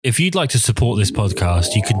If you'd like to support this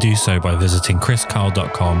podcast, you can do so by visiting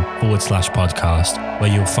kriskarl.com/podcast,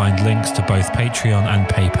 where you'll find links to both Patreon and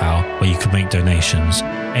PayPal, where you can make donations.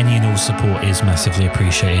 Any and all support is massively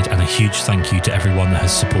appreciated, and a huge thank you to everyone that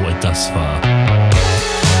has supported thus far.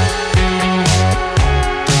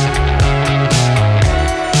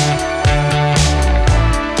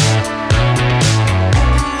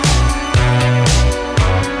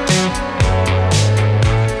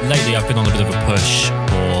 Lately, I've been on a bit of a push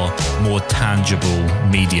for more tangible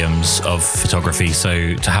mediums of photography.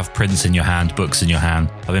 So to have prints in your hand, books in your hand.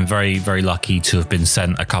 I've been very, very lucky to have been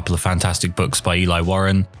sent a couple of fantastic books by Eli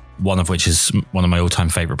Warren, one of which is one of my all-time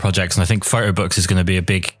favorite projects. And I think photo books is going to be a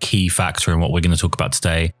big key factor in what we're going to talk about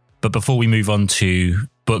today. But before we move on to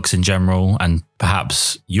books in general and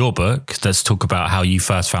perhaps your book, let's talk about how you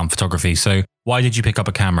first found photography. So why did you pick up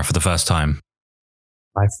a camera for the first time?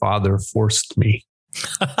 My father forced me.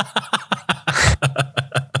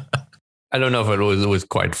 I don't know if it was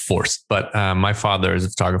quite forced, but my father is a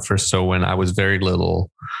photographer. So when I was very little,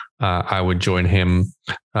 I would join him,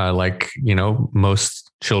 most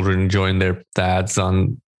children join their dads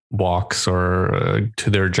on walks or to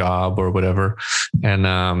their job or whatever. And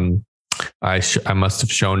I must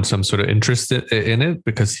have shown some sort of interest in it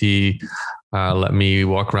because he let me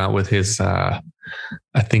walk around with his, I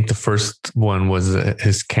think the first one was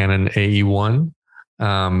his Canon AE1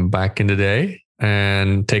 back in the day,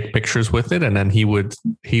 and take pictures with it. And then he would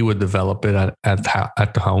develop it at the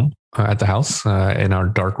house in our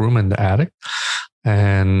dark room in the attic.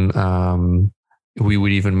 And we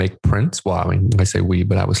would even make prints. Well, I mean, I say we,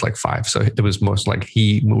 but I was like 5. So it was most like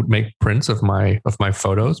he would make prints of my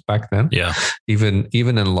photos back then. Yeah. Even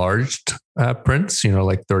enlarged prints,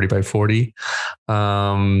 like 30 by 40,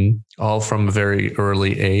 all from a very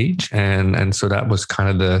early age. And so that was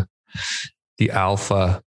kind of the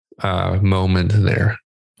alpha moment there.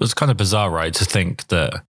 It's kind of bizarre, right, to think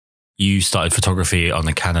that you started photography on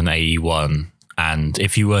the Canon AE1, and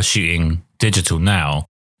if you were shooting digital now,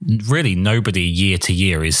 really nobody year to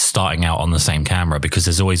year is starting out on the same camera, because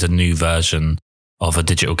there's always a new version of a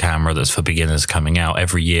digital camera that's for beginners coming out.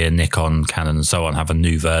 Every year, Nikon, Canon, and so on have a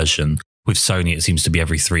new version. With Sony, it seems to be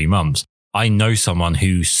every 3 months. I know someone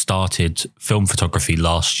who started film photography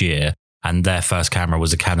last year, and their first camera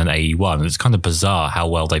was a Canon AE1. It's kind of bizarre how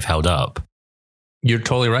well they've held up. You're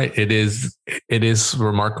totally right. It is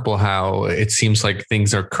remarkable how it seems like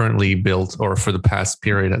things are currently built, or for the past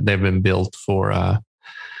period, they've been built for,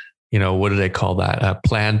 what do they call that?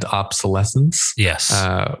 Planned obsolescence. Yes.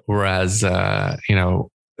 Whereas, the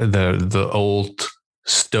old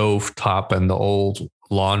stove top and the old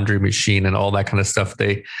laundry machine and all that kind of stuff,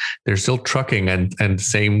 they're still trucking, and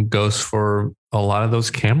same goes for a lot of those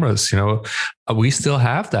cameras. We still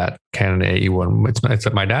have that Canon AE1. It's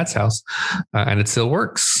at my dad's house, and it still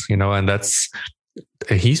works. And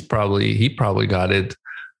he probably got it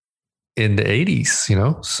in the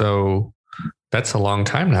 80s. So that's a long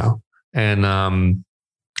time now. And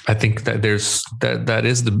I think that that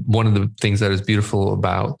is one of the things that is beautiful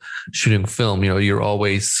about shooting film.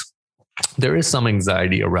 There is some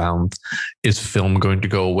anxiety around, is film going to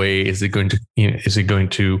go away? Is it going to,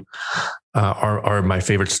 are my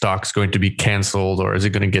favorite stocks going to be canceled, or is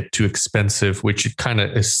it going to get too expensive? Which it kind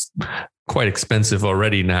of is quite expensive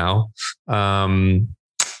already now. But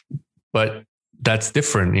that's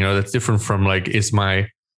different. That's different from is my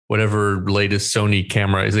whatever latest Sony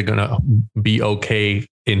camera, is it going to be okay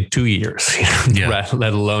in 2 years, Yeah.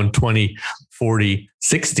 let alone 20, 40,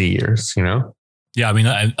 60 years, Yeah, I mean,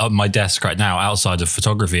 on my desk right now, outside of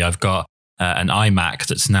photography, I've got an iMac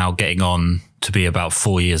that's now getting on to be about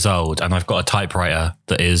 4 years old. And I've got a typewriter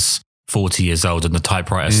that is 40 years old, and the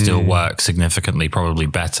typewriter still works significantly, probably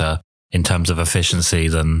better in terms of efficiency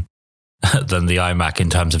than the iMac in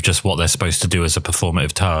terms of just what they're supposed to do as a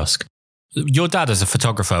performative task. Your dad as a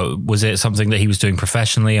photographer, was it something that he was doing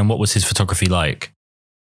professionally, and what was his photography like?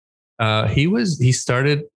 He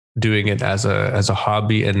started doing it as a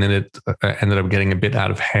hobby, and then it ended up getting a bit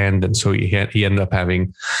out of hand, and so he ended up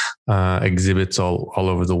having exhibits all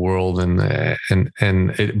over the world,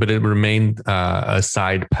 but it remained a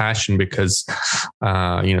side passion because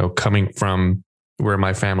coming from where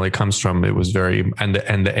my family comes from, it was very and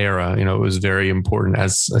the era, it was very important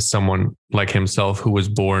as someone like himself who was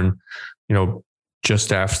born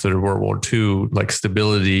just after World War II.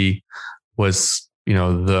 Stability was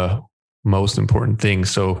the most important thing.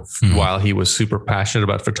 So while he was super passionate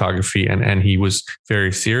about photography and he was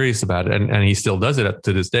very serious about it, and he still does it up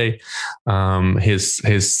to this day,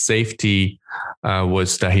 his safety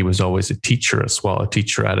was that he was always a teacher as well, a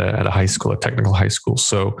teacher at a high school, a technical high school.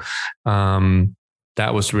 So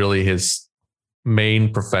that was really his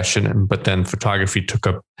main profession, but then photography took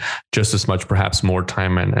up just as much, perhaps more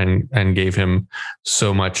time, and gave him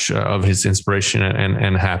so much of his inspiration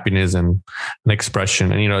and happiness and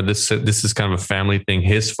expression. And this is kind of a family thing.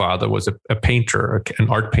 His father was a painter, an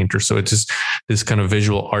art painter, so it's just this kind of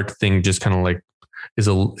visual art thing, just kind of like is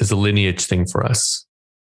a lineage thing for us.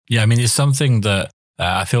 Yeah, I mean, it's something that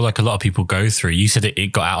I feel like a lot of people go through. You said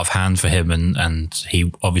it got out of hand for him, and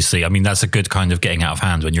he obviously, I mean, that's a good kind of getting out of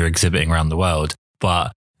hand when you're exhibiting around the world.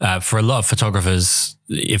 But for a lot of photographers,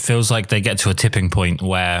 it feels like they get to a tipping point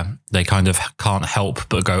where they kind of can't help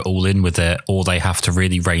but go all in with it, or they have to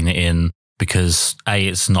really rein it in because A,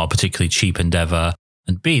 it's not a particularly cheap endeavor,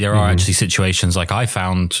 and B, there are actually situations like I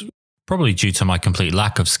found, probably due to my complete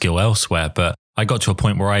lack of skill elsewhere, but I got to a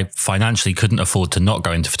point where I financially couldn't afford to not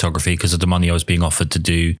go into photography because of the money I was being offered to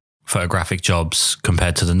do photographic jobs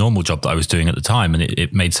compared to the normal job that I was doing at the time. And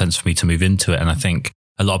it made sense for me to move into it. And I think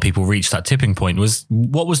a lot of people reach that tipping point.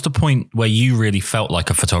 What was the point where you really felt like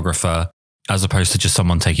a photographer as opposed to just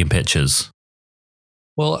someone taking pictures?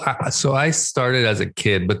 Well, so I started as a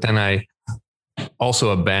kid, but then I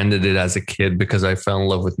also abandoned it as a kid because I fell in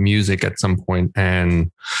love with music at some point, and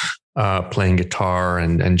playing guitar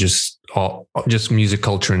and just music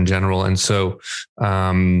culture in general. And so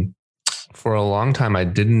for a long time, I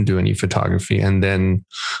didn't do any photography. And then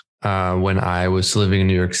when I was living in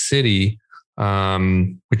New York City,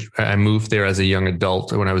 which I moved there as a young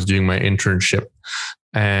adult when I was doing my internship.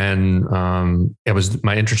 And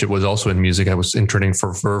my internship was also in music. I was interning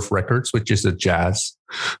for Verhoeve Records, which is a jazz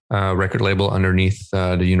record label underneath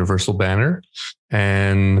the Universal banner.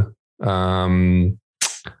 And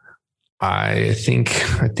I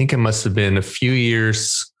think it must have been a few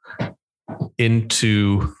years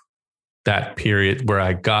into that period where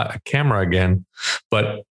I got a camera again,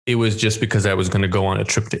 but it was just because I was going to go on a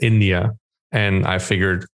trip to India, and I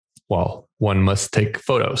figured, well, one must take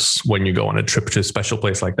photos when you go on a trip to a special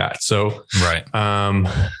place like that. So right.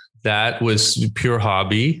 That was pure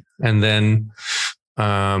hobby. And then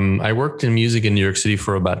I worked in music in New York City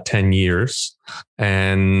for about 10 years.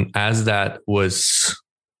 And as that was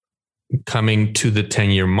coming to the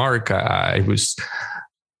 10-year mark, there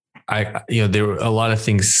were a lot of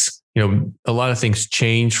things, a lot of things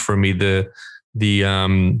changed for me.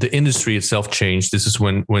 The industry itself changed. This is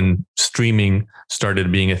when streaming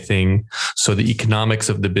started being a thing. So the economics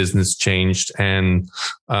of the business changed. And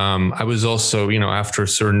I was also, after a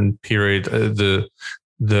certain period,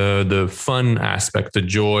 the fun aspect, the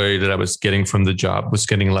joy that I was getting from the job was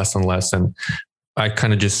getting less and less. And I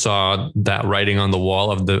kind of just saw that writing on the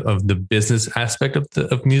wall of the business aspect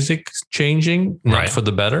of music changing, not for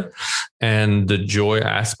the better. And the joy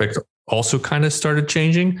aspect also kind of started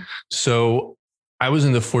changing. So I was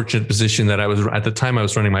in the fortunate position that at the time I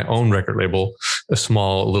was running my own record label, a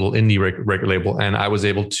small little indie record label. And I was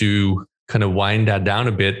able to kind of wind that down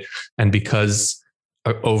a bit. And because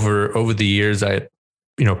over the years, I,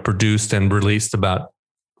 produced and released about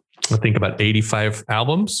 85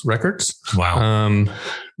 records. Wow.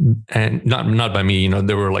 And not by me,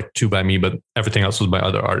 there were like 2 by me, but everything else was by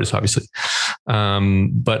other artists, obviously.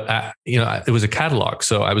 But it was a catalog.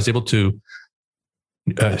 So I was able to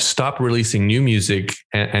stop releasing new music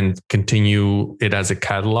and continue it as a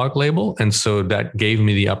catalog label. And so that gave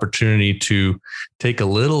me the opportunity to take a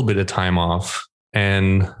little bit of time off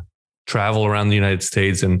and travel around the United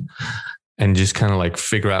States and just kind of like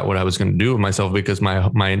figure out what I was going to do with myself, because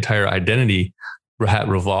my entire identity had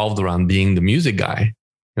revolved around being the music guy.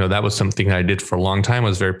 That was something I did for a long time. I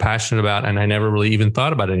was very passionate about, and I never really even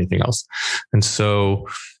thought about anything else. And so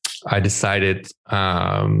I decided,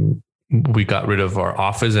 we got rid of our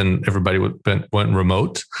office and everybody went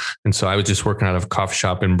remote. And so I was just working out of a coffee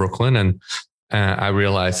shop in Brooklyn. And I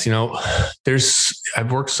realized,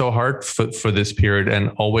 I've worked so hard for this period,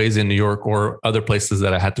 and always in New York or other places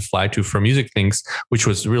that I had to fly to for music things, which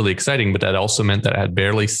was really exciting. But that also meant that I had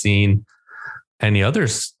barely seen any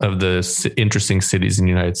others of the interesting cities in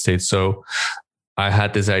the United States. So I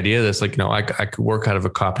had this idea that's like, I could work out of a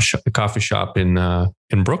coffee shop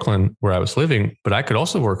in Brooklyn where I was living, but I could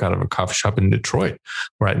also work out of a coffee shop in Detroit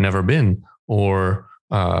where I'd never been, or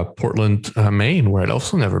Portland, Maine, where I'd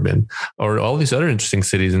also never been, or all these other interesting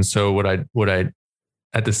cities. And so what I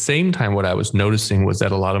at the same time, what I was noticing was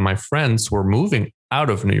that a lot of my friends were moving out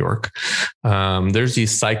of New York. There's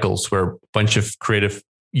these cycles where a bunch of creative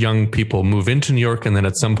young people move into New York, and then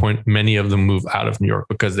at some point, many of them move out of New York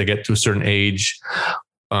because they get to a certain age,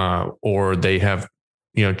 or they have,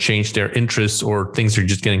 changed their interests, or things are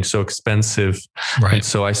just getting so expensive. Right. And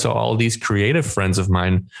so I saw all these creative friends of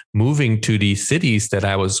mine moving to these cities that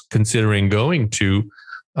I was considering going to,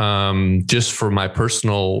 just for my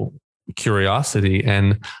personal, curiosity.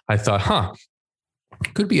 And I thought,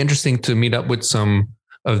 could be interesting to meet up with some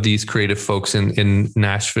of these creative folks in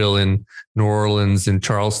Nashville, in New Orleans, in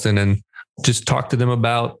Charleston, and just talk to them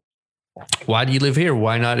about, why do you live here?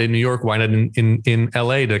 Why not in New York? Why not in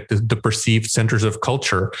LA, the perceived centers of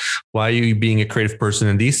culture? Why are you being a creative person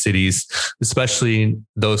in these cities, especially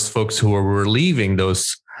those folks who were leaving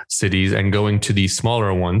those cities and going to these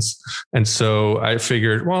smaller ones? And so I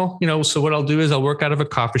figured, so what I'll do is I'll work out of a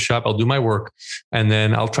coffee shop, I'll do my work, and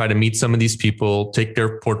then I'll try to meet some of these people, take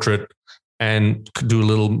their portrait, and do a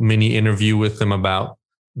little mini interview with them about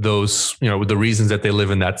those, the reasons that they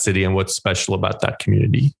live in that city and what's special about that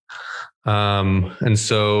community. And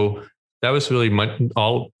so that was really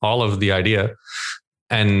all of the idea.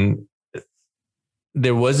 And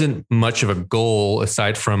there wasn't much of a goal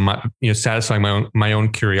aside from satisfying my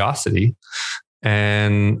own curiosity.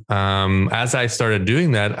 And as I started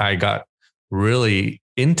doing that, I got really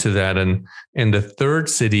into that. And in the third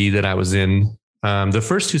city that I was in, the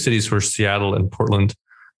first two cities were Seattle and Portland,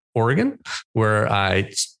 Oregon, where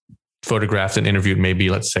I photographed and interviewed maybe,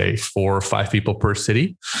 let's say, 4 or 5 people per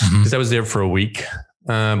city, because I was there for a week.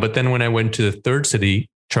 But then when I went to the third city,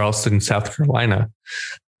 Charleston, South Carolina,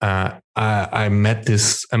 I met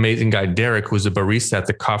this amazing guy, Derek, who was a barista at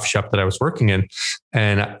the coffee shop that I was working in.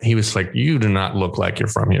 And he was like, "You do not look like you're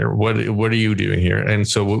from here. What are you doing here?" And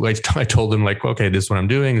so I told him, like, "Okay, this is what I'm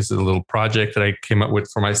doing. This is a little project that I came up with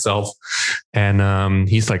for myself." And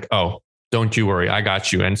he's like, "Oh, don't you worry. I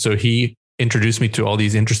got you." And so he introduced me to all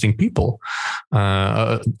these interesting people,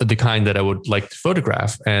 the kind that I would like to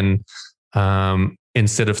photograph. And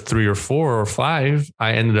instead of 3 or 4 or 5,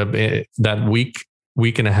 I ended up that week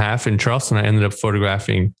and a half in Charleston, I ended up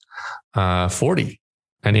photographing 40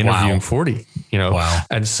 and interviewing 40, Wow.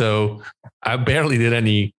 And so I barely did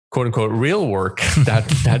any quote unquote real work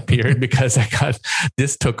that period because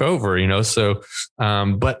this took over, so,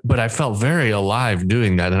 but I felt very alive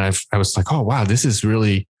doing that. And I was like, oh, wow, this is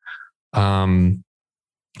really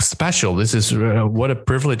special. This is what a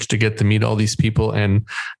privilege to get to meet all these people and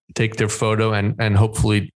take their photo and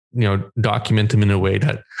hopefully, document them in a way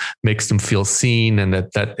that makes them feel seen and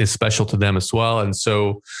that is special to them as well. And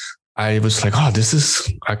so I was like, I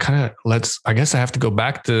guess I have to go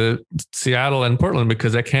back to Seattle and Portland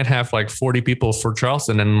because I can't have like 40 people for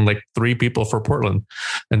Charleston and like 3 people for Portland.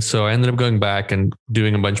 And so I ended up going back and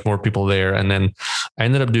doing a bunch more people there. And then I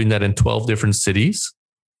ended up doing that in 12 different cities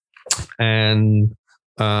and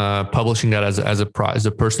publishing that as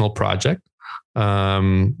a personal project.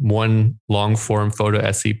 1 long form photo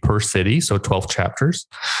essay per city, so 12 chapters.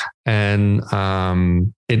 And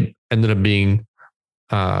it ended up being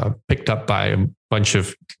picked up by a bunch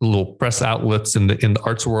of little press outlets in the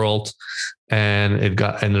arts world, and it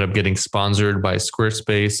ended up getting sponsored by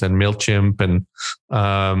Squarespace and MailChimp and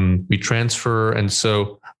WeTransfer. And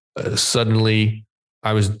so suddenly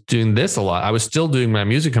I was doing this a lot. I was still doing my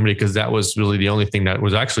music company because that was really the only thing that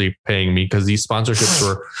was actually paying me, because these sponsorships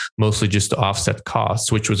were mostly just to offset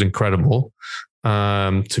costs, which was incredible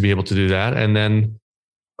to be able to do that. And then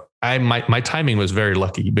my timing was very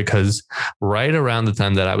lucky because right around the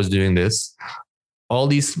time that I was doing this, all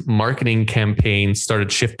these marketing campaigns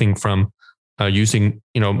started shifting from using,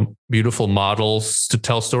 beautiful models to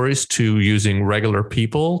tell stories to using regular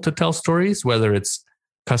people to tell stories, whether it's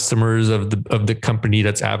customers of the company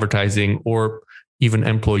that's advertising or even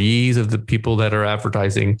employees of the people that are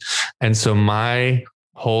advertising. And so my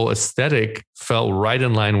whole aesthetic fell right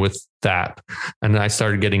in line with that. And I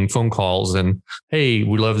started getting phone calls and, "Hey,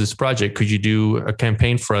 we love this project. Could you do a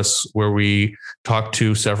campaign for us where we talk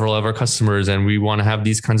to several of our customers and we want to have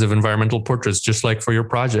these kinds of environmental portraits just like for your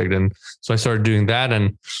project?" And so I started doing that.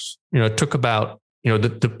 And, it took about,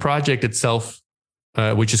 the project itself,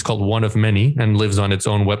 which is called One of Many and lives on its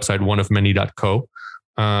own website, oneofmany.co.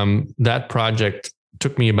 That project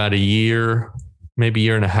took me about a year, maybe a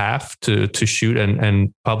year and a half to shoot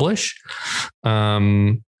and publish.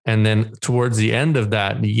 And then towards the end of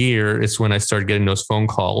that year is when I started getting those phone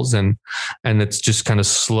calls and it's just kind of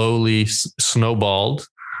slowly snowballed.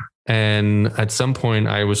 And at some point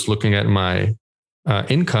I was looking at my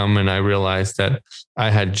income and I realized that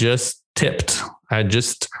I had just tipped. I had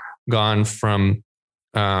just gone from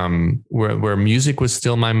where music was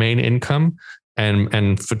still my main income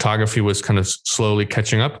and photography was kind of slowly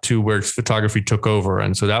catching up to where photography took over.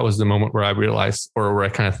 And so that was the moment where I realized, or where I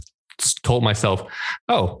kind of told myself,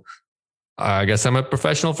 "Oh, I guess I'm a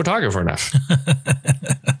professional photographer now."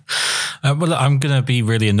 Well, I'm going to be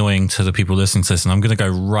really annoying to the people listening to this, and I'm going to go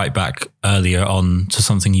right back earlier on to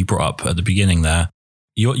something you brought up at the beginning there.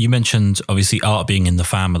 You mentioned obviously art being in the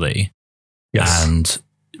family, yes, and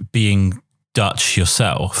being Dutch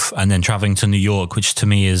yourself, and then traveling to New York, which to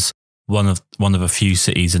me is one of a few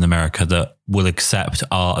cities in America that will accept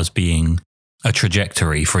art as being a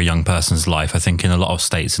trajectory for a young person's life. I think in a lot of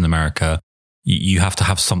states in America, you have to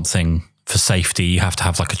have something for safety. You have to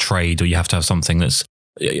have like a trade, or you have to have something that's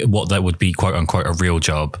what that would be, quote unquote, a real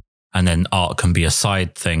job. And then art can be a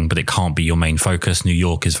side thing, but it can't be your main focus. New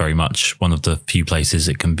York is very much one of the few places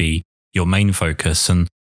it can be your main focus. And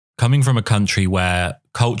coming from a country where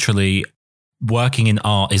culturally working in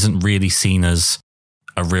art isn't really seen as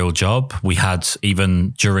a real job. We had,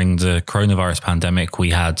 even during the coronavirus pandemic,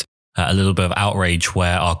 we had a little bit of outrage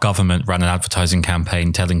where our government ran an advertising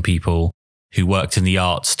campaign telling people who worked in the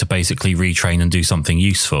arts to basically retrain and do something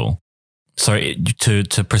useful. So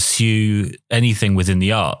to pursue anything within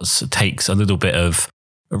the arts takes a little bit of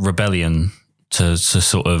rebellion to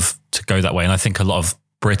go that way. And I think a lot of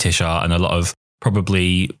British art and a lot of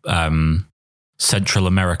probably Central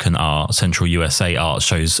American art, Central USA art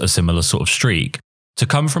shows a similar sort of streak. To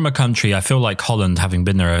come from a country, I feel like Holland, having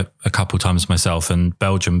been there a couple of times myself, and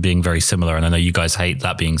Belgium being very similar, and I know you guys hate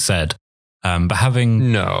that being said, but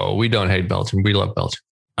having... No, we don't hate Belgium. We love Belgium.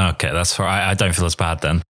 Okay, that's fair. I don't feel as bad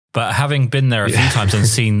then. But having been there a few times and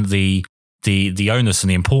seen the onus and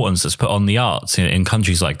the importance that's put on the arts in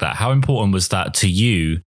countries like that, how important was that to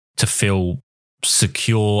you to feel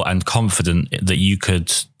secure and confident that you could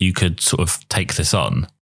sort of take this on?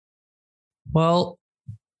 Well,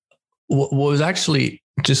 what was actually,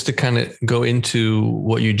 just to kind of go into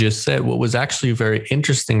what you just said, what was actually very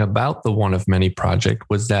interesting about the One of Many project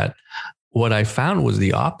was that what I found was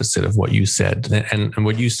the opposite of what you said. And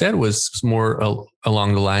what you said was more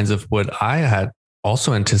along the lines of what I had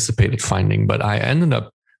also anticipated finding, but I ended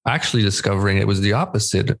up actually discovering it was the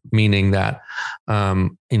opposite, meaning that,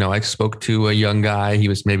 I spoke to a young guy. He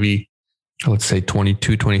was maybe, let's say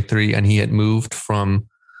 22, 23, and he had moved from,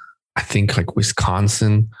 I think, like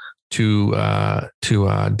Wisconsin to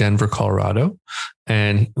Denver, Colorado.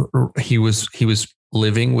 And he was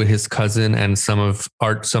living with his cousin and some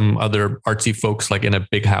other artsy folks, like in a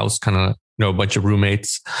big house, kind of, a bunch of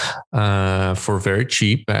roommates, for very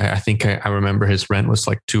cheap. I think I remember his rent was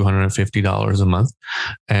like $250 a month.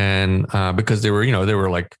 And, because they were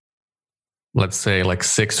like, let's say like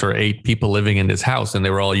 6 or 8 people living in this house, and they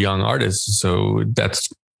were all young artists. So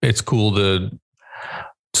it's cool to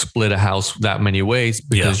split a house that many ways,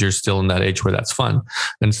 because you're still in that age where that's fun.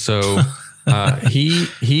 And so, I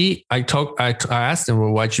asked him,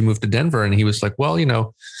 well, why'd you move to Denver? And he was like, well,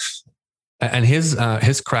 and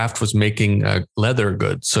his craft was making leather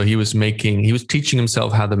goods. So he was teaching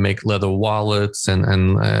himself how to make leather wallets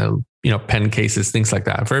and pen cases, things like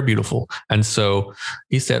that. Very beautiful. And so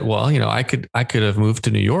he said, well, I could have moved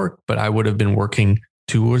to New York, but I would have been working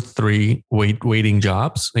 2 or 3 waiting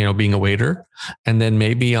jobs, being a waiter. And then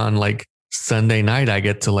maybe on like Sunday night, I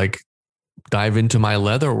get to like dive into my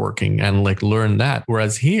leather working and like learn that.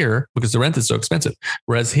 Whereas here, because the rent is so expensive,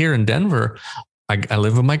 whereas here in Denver, I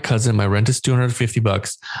live with my cousin. My rent is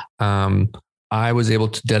 $250. I was able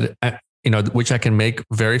to, which I can make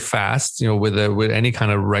very fast, with any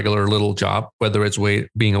kind of regular little job, whether it's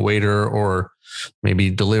being a waiter or maybe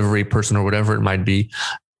delivery person or whatever it might be,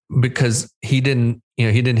 because he didn't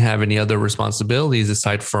have any other responsibilities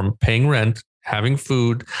aside from paying rent, having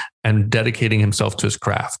food, and dedicating himself to his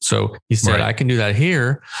craft. So he said, right, I can do that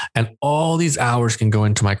here, and all these hours can go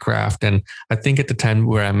into my craft. And I think at the time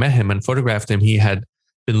where I met him and photographed him, he had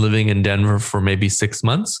been living in Denver for maybe 6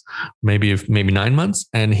 months, maybe 9 months.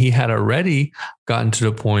 And he had already gotten to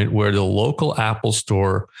the point where the local Apple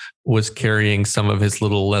store was carrying some of his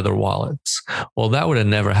little leather wallets. Well, that would have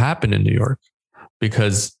never happened in New York,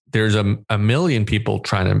 because there's a million people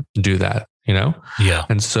trying to do that, Yeah.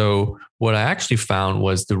 And so what I actually found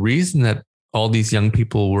was the reason that all these young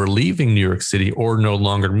people were leaving New York City or no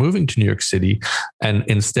longer moving to New York City, and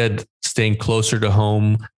instead staying closer to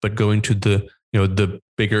home, but going to the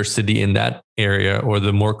bigger city in that area, or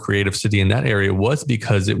the more creative city in that area, was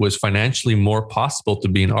because it was financially more possible to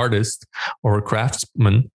be an artist or a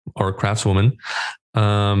craftsman or a craftswoman,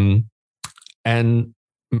 and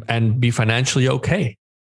be financially okay.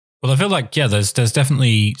 Well, I feel like, there's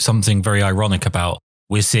definitely something very ironic about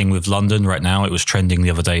we're seeing with London right now. It was trending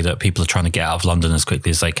the other day that people are trying to get out of London as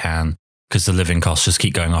quickly as they can because the living costs just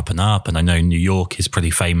keep going up and up. And I know New York is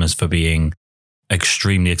pretty famous for being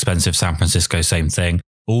extremely expensive. San Francisco, same thing.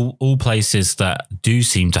 All places that do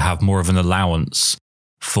seem to have more of an allowance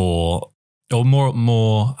for, or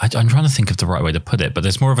more, I'm trying to think of the right way to put it, but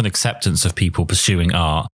there's more of an acceptance of people pursuing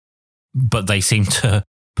art, but they seem to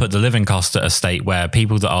put the living cost at a state where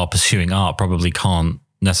people that are pursuing art probably can't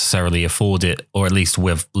necessarily afford it, or at least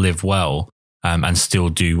live well. and still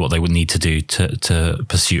do what they would need to do to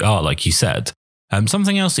pursue art, like you said.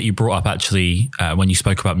 Something else that you brought up actually when you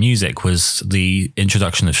spoke about music was the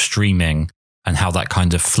introduction of streaming and how that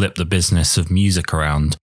kind of flipped the business of music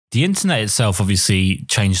around. The internet itself obviously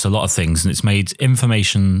changed a lot of things, and it's made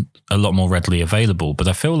information a lot more readily available. But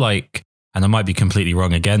I feel like, and I might be completely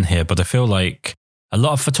wrong again here, but I feel like a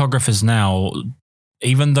lot of photographers now,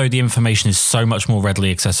 even though the information is so much more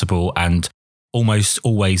readily accessible and almost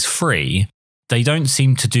always free, they don't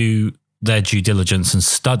seem to do their due diligence and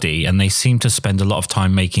study, and they seem to spend a lot of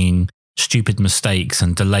time making stupid mistakes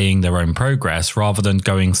and delaying their own progress rather than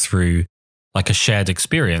going through like a shared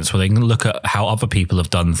experience where they can look at how other people have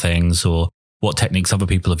done things or what techniques other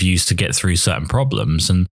people have used to get through certain problems.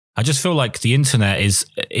 And I just feel like the internet is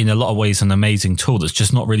in a lot of ways an amazing tool that's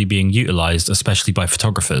just not really being utilized, especially by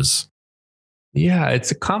photographers. Yeah,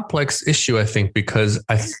 it's a complex issue, I think, because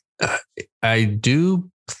I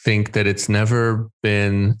do think that it's never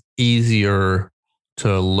been easier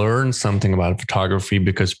to learn something about photography,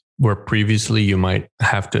 because where previously you might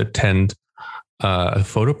have to attend a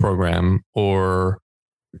photo program or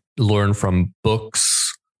learn from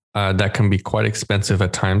books that can be quite expensive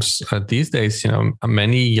at times. These days,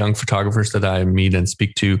 many young photographers that I meet and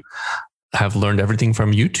speak to have learned everything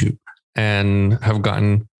from YouTube and have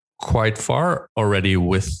gotten quite far already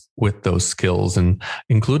with those skills, and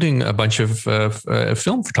including a bunch of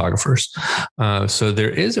film photographers. So there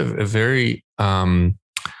is a very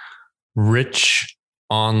rich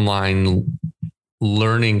online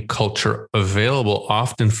learning culture available,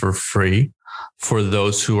 often for free, for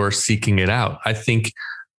those who are seeking it out. I think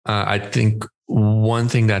one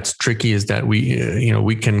thing that's tricky is that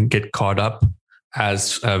we can get caught up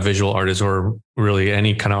as visual artists, or really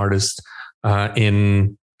any kind of artist,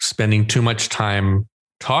 in spending too much time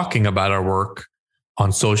talking about our work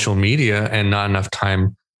on social media and not enough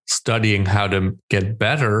time studying how to get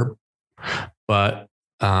better. But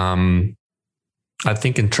I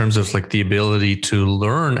think in terms of like the ability to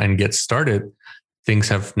learn and get started, things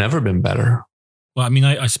have never been better. Well, I mean,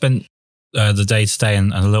 I spent the day today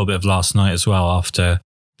and a little bit of last night as well after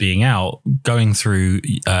being out, going through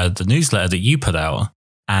the newsletter that you put out.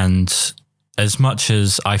 And as much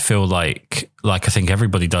as I feel like I think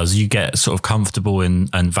everybody does, you get sort of comfortable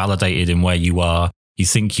and validated in where you are. You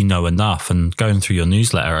think you know enough. And going through your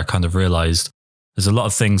newsletter, I kind of realized there's a lot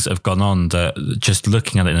of things that have gone on that, just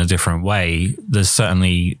looking at it in a different way, there's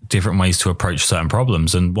certainly different ways to approach certain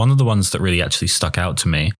problems. And one of the ones that really actually stuck out to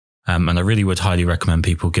me, and I really would highly recommend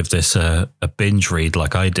people give this a binge read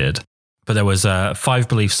like I did, but there was 5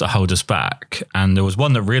 beliefs that hold us back. And there was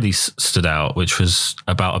one that really stood out, which was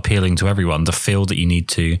about appealing to everyone, the feel that you need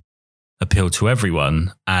to appeal to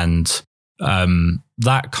everyone. And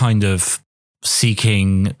that kind of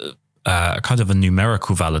seeking kind of a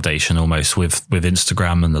numerical validation almost with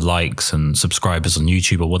Instagram and the likes and subscribers on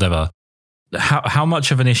YouTube or whatever. How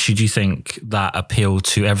much of an issue do you think that appeal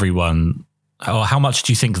to everyone, or how much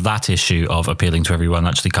do you think that issue of appealing to everyone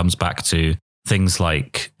actually comes back to things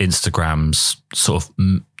like Instagram's sort of,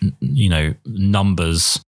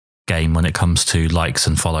 numbers game when it comes to likes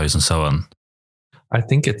and follows and so on? I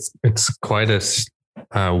think it's quite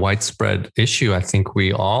a widespread issue. I think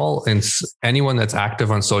we all, and anyone that's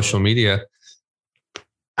active on social media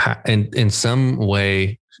in some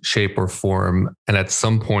way, shape or form, and at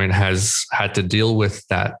some point has had to deal with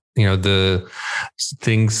that. The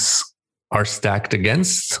things are stacked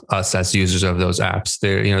against us as users of those apps.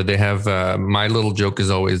 They have, my little joke is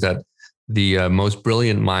always that the most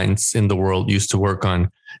brilliant minds in the world used to work on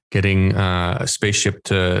getting a spaceship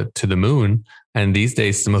to the moon. And these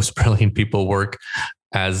days, the most brilliant people work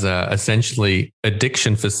as essentially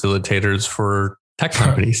addiction facilitators for tech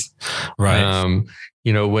companies. Right.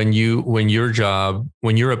 When you're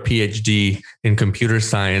a PhD in computer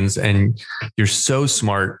science and you're so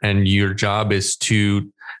smart and your job is to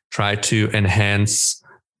try to enhance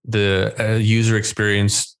the user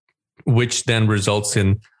experience, which then results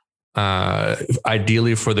in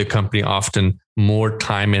ideally for the company, often more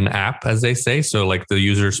time in app, as they say. So like the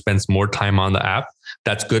user spends more time on the app.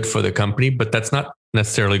 That's good for the company, but that's not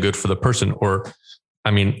necessarily good for the person. Or,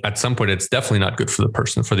 I mean, at some point, it's definitely not good for the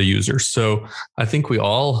person, for the user. So I think we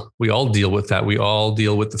all deal with that. We all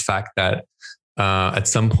deal with the fact that at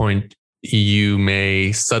some point you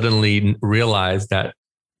may suddenly realize that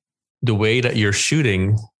the way that you're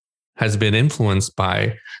shooting has been influenced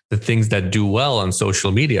by the things that do well on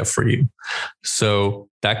social media for you. So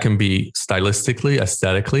that can be stylistically,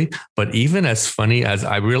 aesthetically, but even as funny as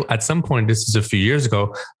at some point, this is a few years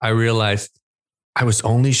ago, I realized I was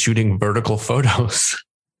only shooting vertical photos.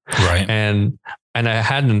 Right. And I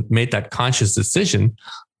hadn't made that conscious decision,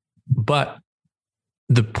 but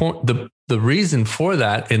the reason for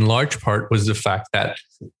that in large part was the fact that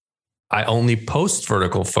I only post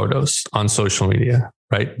vertical photos on social media,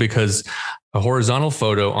 right? Because a horizontal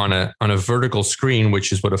photo on a vertical screen,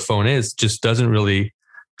 which is what a phone is, just doesn't really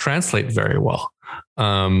translate very well.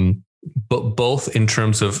 But both in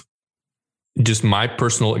terms of just my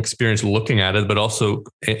personal experience looking at it, but also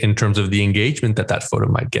in terms of the engagement that photo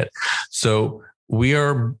might get. So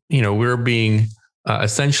we're being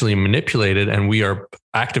essentially manipulated, and we are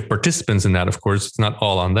active participants in that. Of course, it's not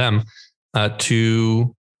all on them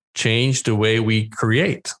to change the way we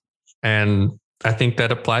create. And I think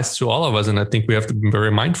that applies to all of us. And I think we have to be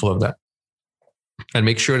very mindful of that and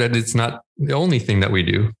make sure that it's not the only thing that we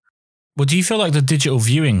do. Well, do you feel like the digital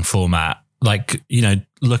viewing format, like,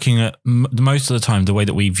 looking at most of the time, the way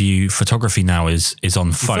that we view photography now is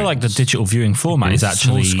on phone? I feel like the digital viewing format is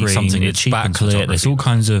actually something that's backlit. There's all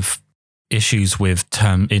kinds of issues with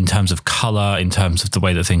in terms of color, in terms of the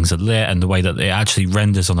way that things are lit and the way that it actually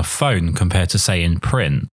renders on a phone compared to, say, in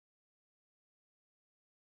print.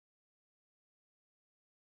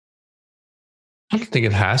 I don't think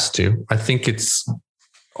it has to. I think it's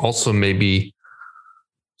also maybe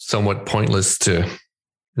somewhat pointless to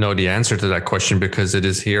know the answer to that question because it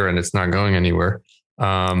is here and it's not going anywhere.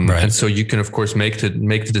 Right. And so you can, of course, make the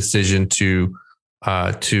decision to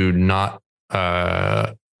not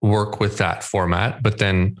work with that format. But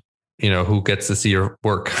then, who gets to see your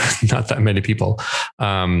work? Not that many people.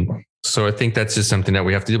 So I think that's just something that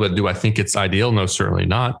we have to do. But do I think it's ideal? No, certainly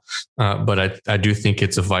not. But I do think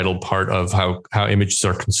it's a vital part of how images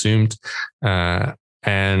are consumed,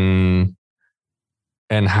 and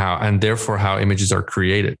therefore how images are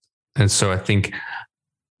created. And so I think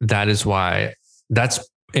that's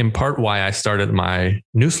in part why I started my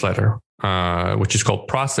newsletter, which is called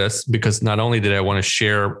Process, because not only did I want to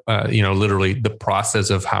share, literally the process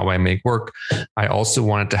of how I make work, I also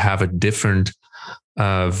wanted to have a different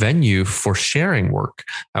venue for sharing work.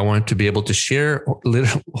 I wanted to be able to share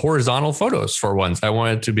horizontal photos for once. I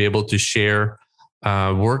wanted to be able to share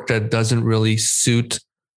work that doesn't really suit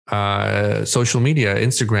social media,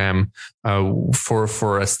 Instagram,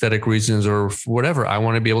 for aesthetic reasons or whatever. I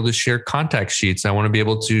want to be able to share contact sheets. I want to be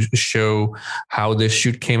able to show how this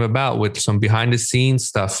shoot came about with some behind the scenes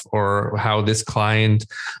stuff, or how this client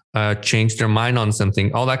changed their mind on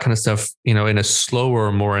something, all that kind of stuff, in a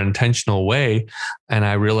slower, more intentional way. And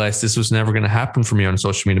I realized this was never going to happen for me on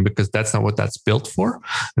social media because that's not what that's built for.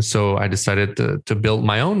 And so I decided to build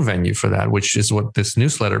my own venue for that, which is what this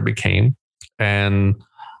newsletter became. And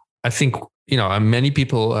I think, many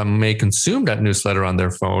people may consume that newsletter on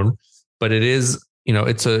their phone, but it is,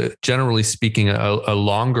 it's generally speaking, a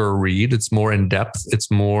longer read. It's more in depth.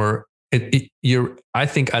 It's more, I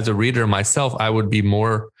think as a reader myself, I would be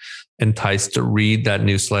more enticed to read that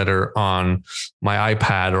newsletter on my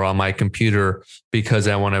iPad or on my computer because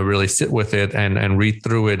I want to really sit with it and read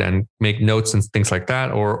through it and make notes and things like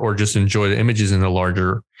that, or just enjoy the images in a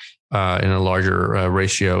larger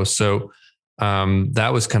ratio. So,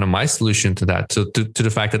 that was kind of my solution to that, to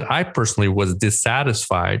the fact that I personally was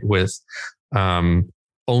dissatisfied with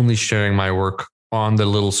only sharing my work on the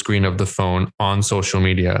little screen of the phone on social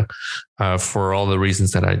media for all the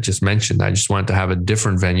reasons that I just mentioned. I just wanted to have a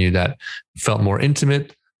different venue that felt more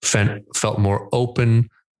intimate, felt more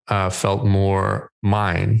open, felt more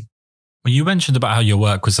mine. Well, you mentioned about how your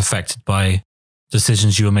work was affected by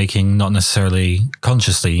decisions you were making, not necessarily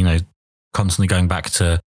consciously, constantly going back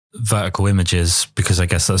to vertical images because I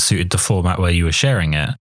guess that suited the format where you were sharing it.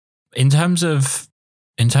 In terms of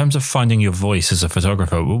finding your voice as a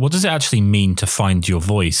photographer, what does it actually mean to find your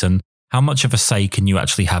voice, and how much of a say can you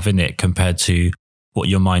actually have in it compared to what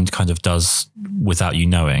your mind kind of does without you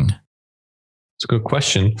knowing? It's a good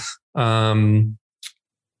question. I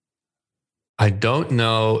don't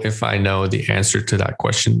know if I know the answer to that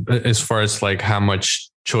question as far as like how much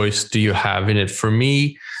choice do you have in it. For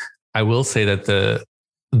me, I will say that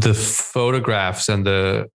the photographs and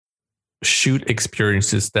the shoot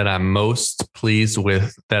experiences that I'm most pleased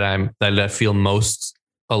with, that I feel most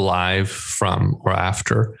alive from or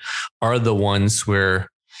after, are the ones where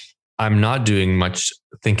I'm not doing much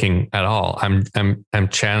thinking at all. I'm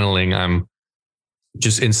channeling. I'm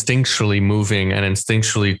just instinctually moving and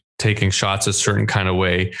instinctually taking shots a certain kind of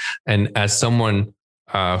way. And as someone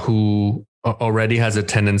who already has a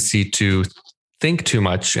tendency to think too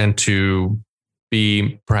much and to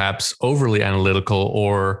be perhaps overly analytical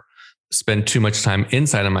or spend too much time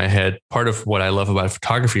inside of my head, part of what I love about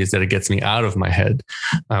photography is that it gets me out of my head,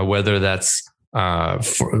 whether that's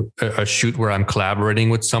for a shoot where I'm collaborating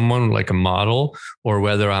with someone like a model, or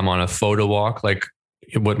whether I'm on a photo walk, like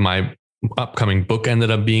what my upcoming book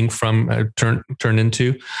ended up being from, turned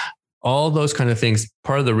into. All those kind of things.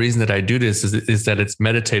 Part of the reason that I do this is that it's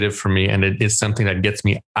meditative for me, and it is something that gets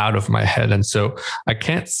me out of my head. And so I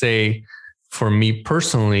can't say for me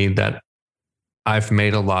personally that I've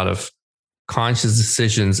made a lot of conscious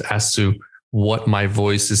decisions as to what my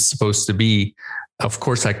voice is supposed to be. Of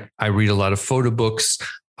course, I read a lot of photo books.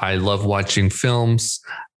 I love watching films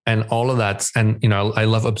and all of that. And, you know, I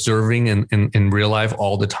love observing in real life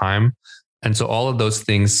all the time. And so all of those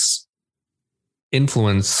things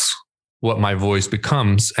influence what my voice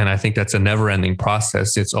becomes. And I think that's a never ending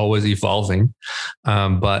process. It's always evolving.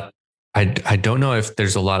 But I don't know if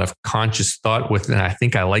there's a lot of conscious thought with it. And I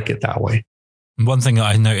think I like it that way. One thing that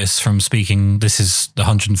I noticed from speaking, this is the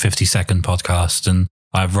 150-second podcast, and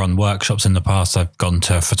I've run workshops in the past. I've gone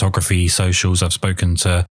to photography socials. I've spoken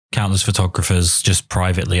to countless photographers just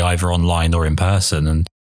privately, either online or in person. And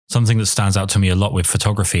something that stands out to me a lot with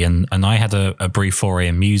photography, and I had a brief foray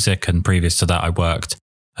in music, and previous to that, I worked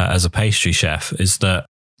as a pastry chef, is that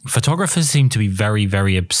photographers seem to be very,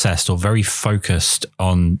 very obsessed or very focused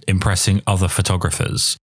on impressing other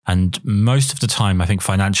photographers. And most of the time, I think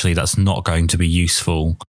financially, that's not going to be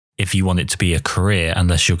useful if you want it to be a career,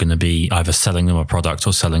 unless you're going to be either selling them a product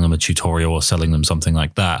or selling them a tutorial or selling them something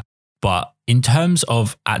like that. But in terms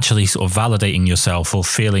of actually sort of validating yourself or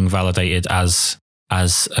feeling validated as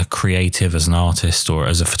a creative, as an artist, or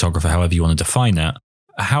as a photographer, however you want to define it,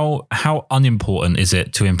 how unimportant is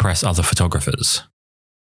it to impress other photographers?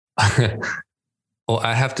 Well,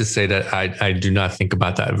 I have to say that I do not think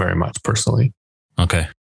about that very much personally. Okay.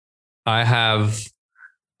 I have,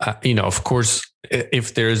 of course,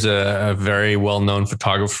 if there's a very well-known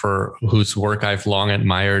photographer whose work I've long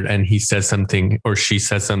admired and he says something or she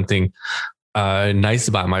says something nice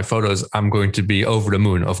about my photos, I'm going to be over the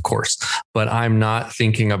moon, of course. But I'm not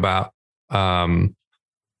thinking about that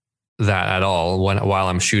at all while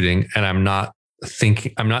I'm shooting, and I'm not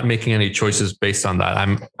making any choices based on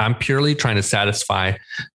that. I'm purely trying to satisfy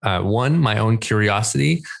one, my own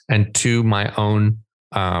curiosity, and two, my own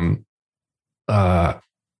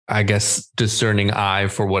I guess discerning eye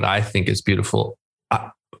for what I think is beautiful.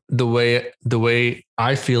 The way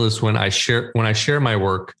I feel is when I share my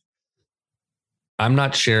work, I'm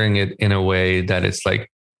not sharing it in a way that it's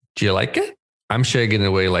like, do you like it? I'm sharing it in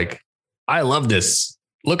a way like, I love this.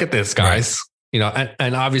 Look at this, guys. Right.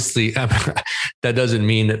 And obviously that doesn't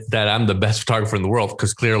mean that I'm the best photographer in the world,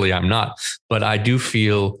 because clearly I'm not. But I do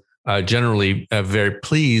feel generally very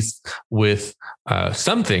pleased with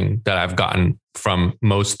something that I've gotten from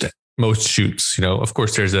most shoots. Of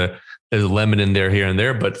course, there's a lemon in there here and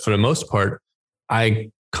there, but for the most part,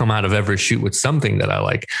 I come out of every shoot with something that I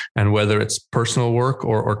like. And whether it's personal work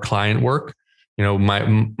or client work,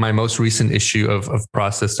 my most recent issue of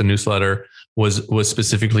Process, the newsletter, was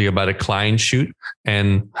specifically about a client shoot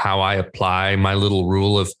and how I apply my little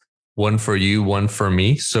rule of one for you, one for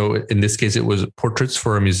me. So in this case, it was portraits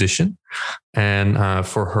for a musician and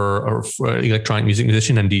for her, or for electronic music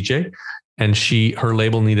musician and DJ. And her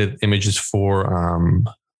label needed images for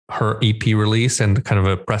her EP release and kind of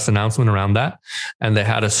a press announcement around that. And they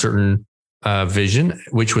had a certain vision,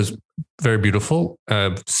 which was very beautiful,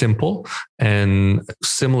 simple, and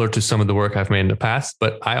similar to some of the work I've made in the past.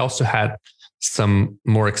 But I also had some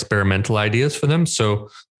more experimental ideas for them. So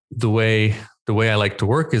the way I like to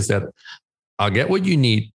work is that I'll get what you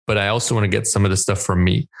need, but I also want to get some of the stuff from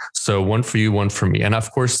me. So one for you, one for me. And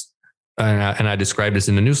of course, and I described this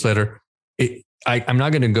in the newsletter, I'm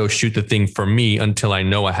not going to go shoot the thing for me until I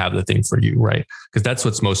know I have the thing for you, right? Because that's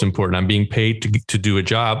what's most important. I'm being paid to do a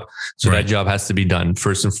job. So right. That job has to be done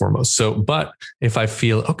first and foremost. So, but if I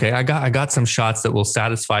feel, okay, I got some shots that will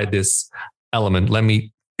satisfy this element, let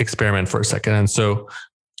me experiment for a second. And so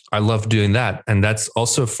I love doing that. And that's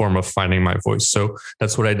also a form of finding my voice. So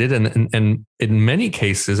that's what I did. And in many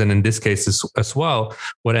cases, and in this case as well,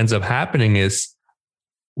 what ends up happening is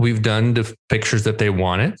we've done the pictures that they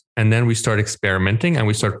wanted, and then we start experimenting and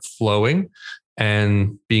we start flowing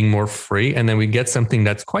and being more free. And then we get something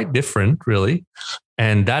that's quite different, really.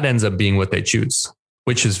 And that ends up being what they choose,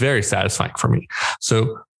 which is very satisfying for me.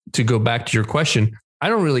 So to go back to your question, I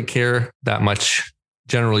don't really care that much,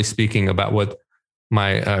 generally speaking, about what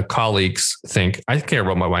my colleagues think. I care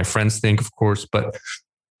about what my friends think, of course, but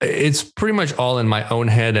it's pretty much all in my own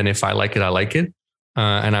head. And if I like it, I like it.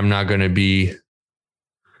 And I'm not going to be,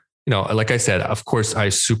 like I said, of course, I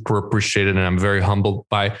super appreciate it. And I'm very humbled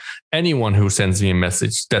by anyone who sends me a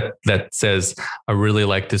message that says, I really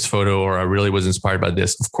like this photo, or I really was inspired by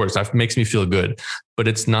this. Of course, that makes me feel good, but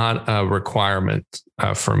it's not a requirement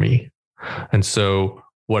for me. And so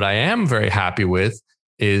what I am very happy with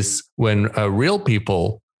is when real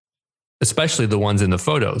people especially the ones in the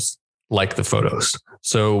photos, like the photos.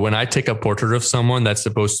 So when I take a portrait of someone that's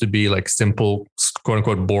supposed to be like simple, quote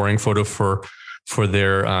unquote, boring photo for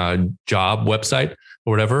their job website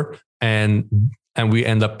or whatever, and we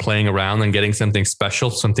end up playing around and getting something special,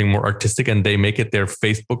 something more artistic, and they make it their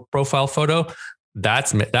Facebook profile photo,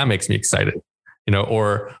 that makes me excited, you know.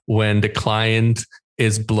 Or when the client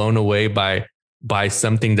is blown away by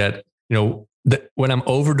something that, you know, that when I'm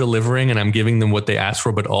over delivering and I'm giving them what they asked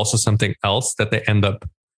for, but also something else that they end up,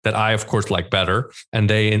 that I of course like better, and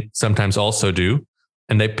they sometimes also do,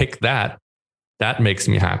 and they pick that makes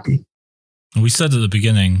me happy. I said at the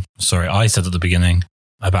beginning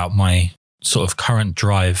about my sort of current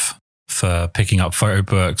drive for picking up photo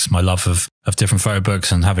books, my love of different photo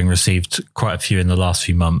books, and having received quite a few in the last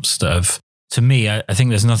few months that have, to me, I think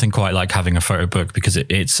there's nothing quite like having a photo book, because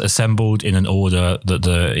it's assembled in an order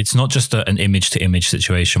that it's not just an image to image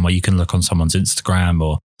situation where you can look on someone's Instagram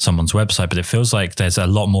or someone's website, but it feels like there's a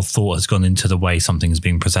lot more thought has gone into the way something's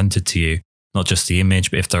being presented to you, not just the image,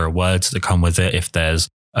 but if there are words that come with it, if there's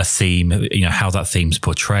a theme, you know, how that theme's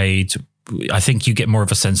portrayed. I think you get more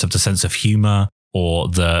of a sense of the sense of humor or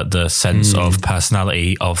the sense of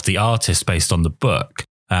personality of the artist based on the book.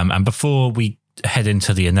 And before we head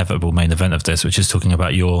into the inevitable main event of this, which is talking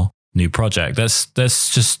about your new project, let's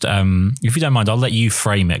just, if you don't mind, I'll let you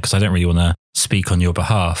frame it, because I don't really want to speak on your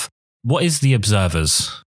behalf. What is The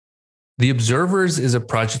Observers? The Observers is a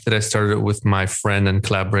project that I started with my friend and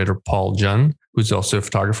collaborator, Paul Jun, who's also a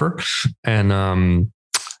photographer. And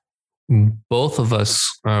both of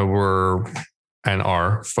us were and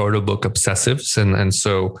are photo book obsessives. And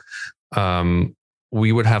so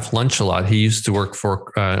we would have lunch a lot. He used to work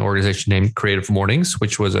for an organization named Creative Mornings,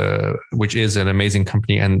 which is an amazing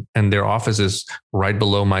company. And their office is right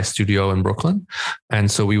below my studio in Brooklyn.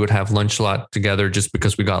 And so we would have lunch a lot together just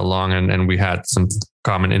because we got along and we had some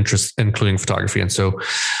common interests, including photography. And so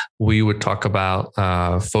we would talk about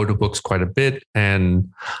photo books quite a bit. And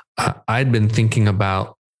I'd been thinking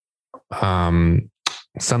about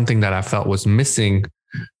something that I felt was missing,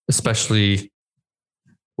 especially,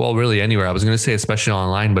 well, really anywhere. I was going to say especially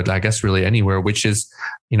online, but I guess really anywhere, which is,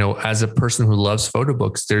 you know, as a person who loves photo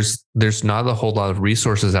books, there's not a whole lot of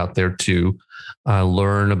resources out there to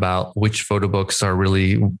learn about which photo books are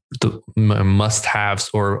really the must-haves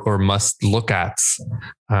or must-look-ats.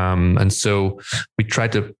 And so we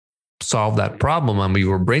tried to solve that problem, and we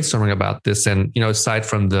were brainstorming about this. And, you know, aside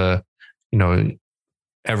from the, you know,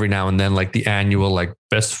 every now and then, like the annual, like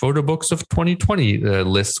best photo books of 2020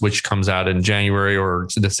 list, which comes out in January or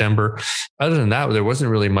December. Other than that, there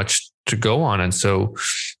wasn't really much to go on. And so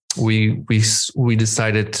we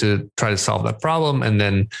decided to try to solve that problem, and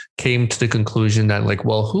then came to the conclusion that, like,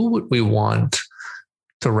 well, who would we want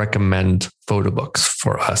to recommend photo books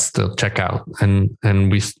for us to check out? And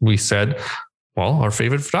we said, well, our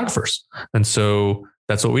favorite photographers. And so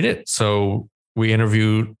that's what we did. So we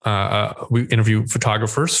interview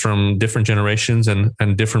photographers from different generations and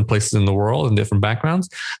different places in the world and different backgrounds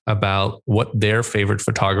about what their favorite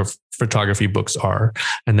photography books are.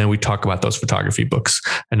 And then we talk about those photography books.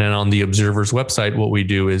 And then on the Observer's website, what we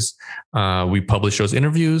do is we publish those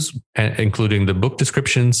interviews, including the book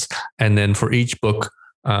descriptions. And then for each book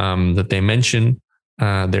that they mention,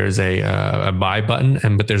 there's a buy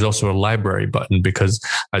button, but there's also a library button, because,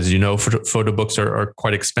 as you know, photo books are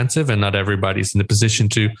quite expensive, and not everybody's in the position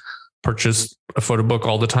to purchase a photo book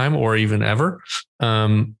all the time or even ever.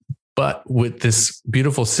 But with this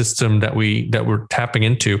beautiful system that we're tapping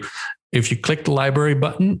into, if you click the library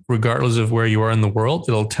button, regardless of where you are in the world,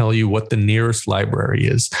 it'll tell you what the nearest library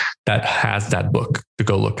is that has that book to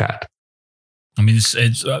go look at. I mean,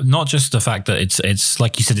 it's not just the fact that it's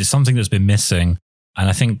like you said, it's something that's been missing. And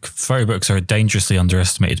I think photo books are a dangerously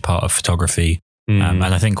underestimated part of photography. And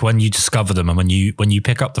I think when you discover them, and when you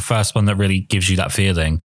pick up the first one that really gives you that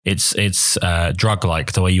feeling, it's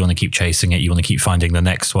drug-like, the way you want to keep chasing it. You want to keep finding the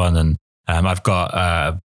next one. And I've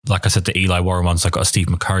got, like I said, the Eli Warren ones. I've got a Steve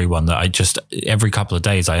McCurry one that I just, every couple of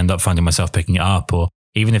days, I end up finding myself picking it up. Or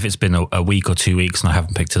even if it's been a week or 2 weeks and I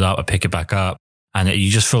haven't picked it up, I pick it back up. And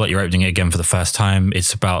you just feel like you're opening it again for the first time.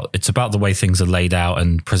 It's about the way things are laid out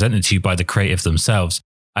and presented to you by the creative themselves.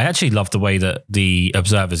 I actually love the way that the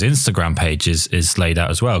Observer's Instagram page is laid out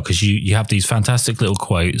as well, because you have these fantastic little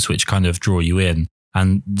quotes which kind of draw you in,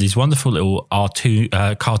 and these wonderful little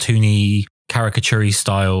cartoony, caricature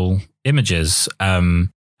style images. And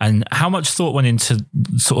how much thought went into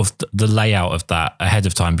sort of the layout of that ahead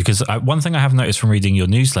of time? Because one thing I have noticed from reading your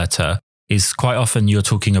newsletter is quite often you're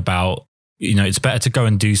talking about, you know, it's better to go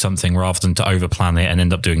and do something rather than to overplan it and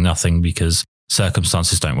end up doing nothing because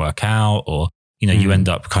circumstances don't work out, or, you know, you end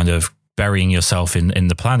up kind of burying yourself in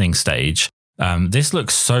the planning stage. This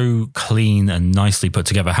looks so clean and nicely put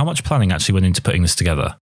together. How much planning actually went into putting this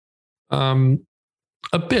together?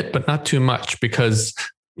 A bit, but not too much, because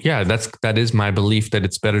that is my belief that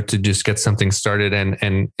it's better to just get something started.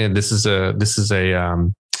 And this is a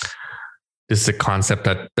concept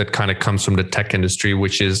that kind of comes from the tech industry,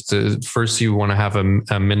 which is first you want to have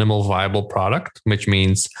a minimal viable product, which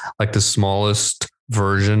means like the smallest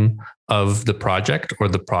version of the project or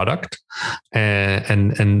the product.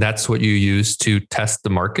 And that's what you use to test the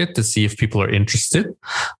market to see if people are interested.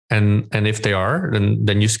 And if they are,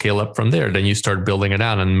 then you scale up from there. Then you start building it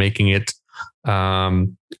out and making it, for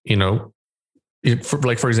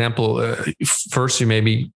example, first you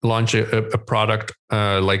maybe launch a product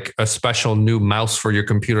like a special new mouse for your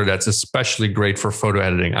computer that's especially great for photo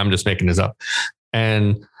editing. I'm just making this up.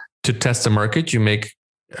 And to test the market, you make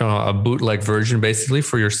a bootleg version basically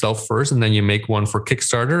for yourself first, and then you make one for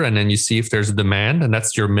Kickstarter, and then you see if there's a demand, and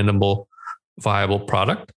that's your minimal viable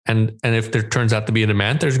product. And if there turns out to be a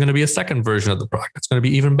demand, there's going to be a second version of the product that's going to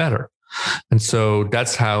be even better. And so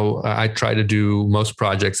that's how I try to do most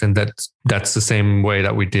projects. And that's the same way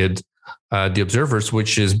that we did the Observers,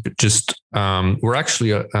 which is just, we're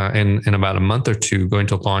actually in about a month or two going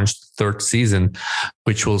to launch the third season,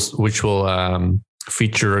 which will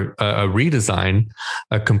feature a redesign,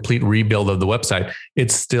 a complete rebuild of the website.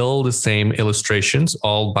 It's still the same illustrations,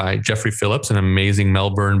 all by Jeffrey Phillips, an amazing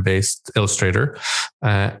Melbourne-based illustrator,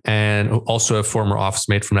 and also a former office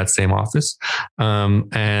mate from that same office.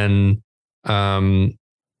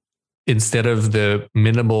 Instead of the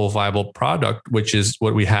minimal viable product, which is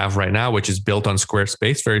what we have right now, which is built on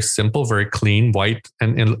Squarespace, very simple, very clean, white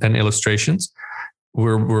and illustrations.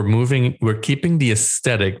 We're keeping the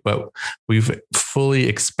aesthetic, but we've fully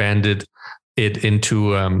expanded it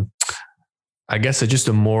into, I guess, just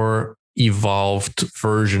a more evolved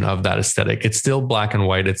version of that aesthetic. It's still black and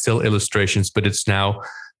white. It's still illustrations, but it's now,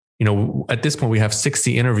 at this point we have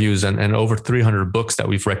 60 interviews and over 300 books that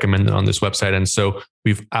we've recommended on this website. And so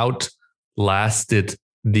we've outlasted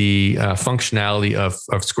the functionality of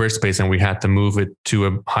Squarespace, and we had to move it to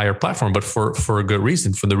a higher platform, but for a good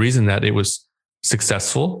reason, for the reason that it was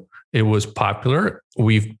successful, it was popular.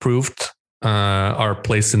 We've proved our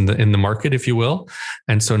place in the market, if you will,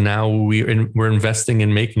 and so now we're investing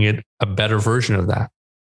in making it a better version of that.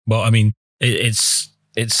 Well, I mean, it's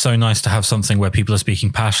so nice to have something where people are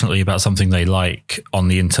speaking passionately about something they like on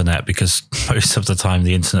the internet, because most of the time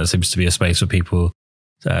the internet seems to be a space for people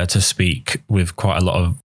to speak with quite a lot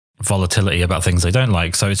of volatility about things they don't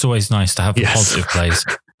like. So it's always nice to have a positive place,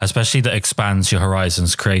 especially that expands your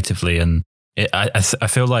horizons creatively. And I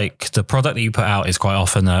feel like the product that you put out is quite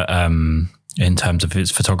often, in terms of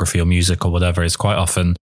its photography or music or whatever, is quite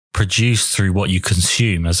often produced through what you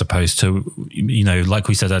consume, as opposed to, like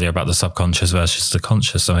we said earlier about the subconscious versus the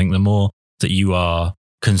conscious. I think the more that you are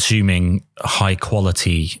consuming high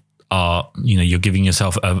quality art, you're giving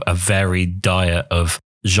yourself a varied diet of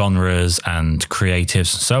genres and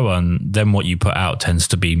creatives and so on, then what you put out tends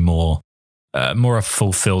to be more a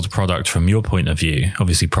fulfilled product from your point of view.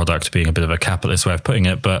 Obviously, product being a bit of a capitalist way of putting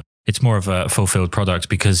it, but it's more of a fulfilled product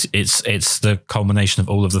because it's the culmination of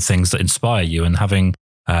all of the things that inspire you, and having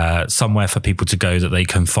somewhere for people to go that they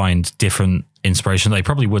can find different inspiration they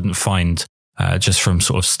probably wouldn't find just from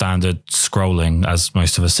sort of standard scrolling, as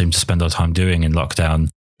most of us seem to spend our time doing in lockdown,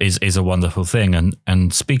 is a wonderful thing.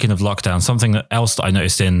 And speaking of lockdown, something else that I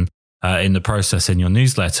noticed in the process in your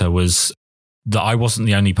newsletter was that I wasn't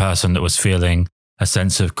the only person that was feeling a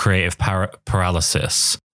sense of creative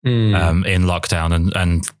paralysis in lockdown.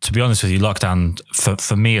 And to be honest with you, lockdown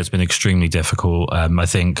for me has been extremely difficult. I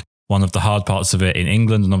think one of the hard parts of it in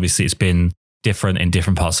England, and obviously it's been different in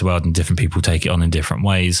different parts of the world and different people take it on in different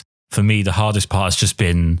ways. For me, the hardest part has just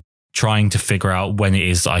been trying to figure out when it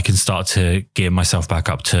is that I can start to gear myself back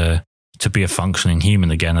up to be a functioning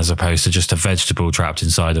human again, as opposed to just a vegetable trapped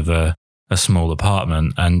inside of a small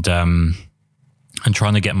apartment. And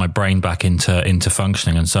trying to get my brain back into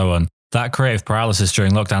functioning and so on. That creative paralysis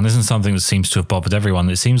during lockdown isn't something that seems to have bothered everyone.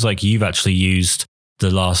 It seems like you've actually used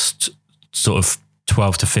the last sort of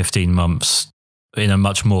 12 to 15 months in a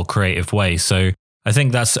much more creative way. So I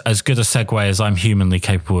think that's as good a segue as I'm humanly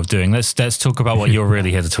capable of doing. Let's talk about what you're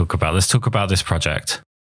really here to talk about. Let's talk about this project.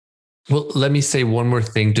 Well, let me say one more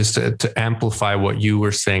thing just to amplify what you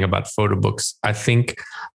were saying about photo books. I think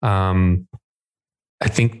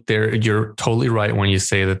you're totally right when you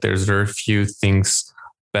say that there's very few things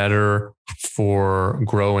better for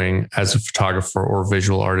growing as a photographer or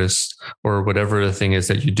visual artist or whatever the thing is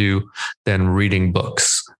that you do than reading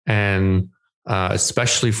books. And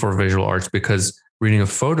especially for visual arts, because reading a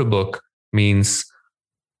photo book means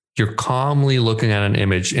you're calmly looking at an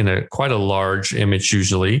image in a quite a large image,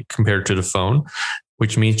 usually compared to the phone,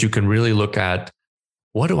 which means you can really look at,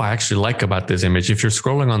 what do I actually like about this image? If you're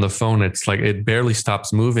scrolling on the phone, it's like it barely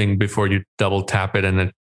stops moving before you double tap it and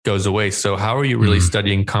it goes away. So how are you really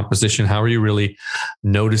studying composition? How are you really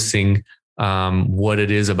noticing what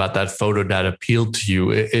it is about that photo that appealed to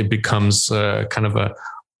you? It becomes kind of a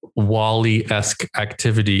Wall-E-esque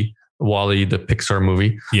activity. Wall-E, the Pixar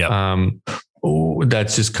movie. Yeah.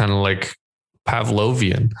 That's just kind of like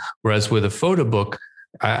Pavlovian. Whereas with a photo book,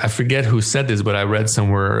 I forget who said this, but I read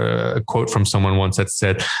somewhere a quote from someone once that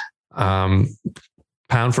said,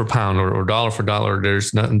 pound for pound or dollar for dollar,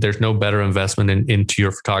 there's no better investment into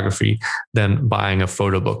your photography than buying a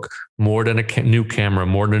photo book. More than a new camera,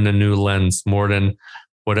 more than a new lens, more than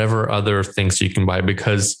whatever other things you can buy,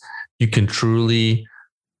 because you can truly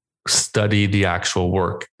study the actual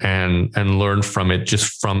work and learn from it,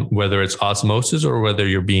 just from whether it's osmosis or whether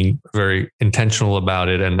you're being very intentional about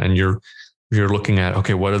it. And you're looking at,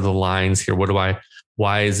 okay, what are the lines here?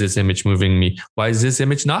 Why is this image moving me? Why is this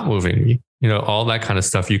image not moving me? All that kind of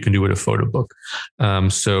stuff you can do with a photo book.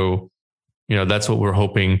 So, that's what we're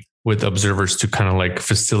hoping with observers to kind of like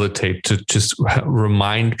facilitate, to just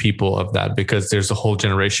remind people of that, because there's a whole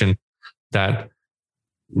generation that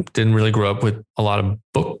didn't really grow up with a lot of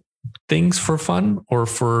book things for fun, or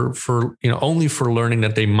for only for learning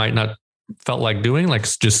that they might not felt like doing, like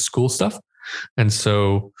just school stuff. And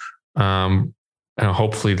so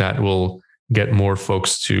hopefully that will get more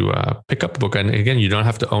folks to pick up the book. And again, you don't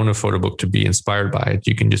have to own a photo book to be inspired by it.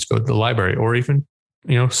 You can just go to the library, or even,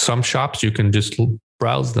 some shops, you can just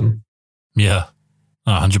browse them. Yeah,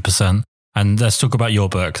 100%. And let's talk about your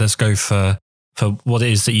book. Let's go for what it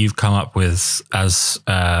is that you've come up with as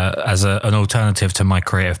an alternative to my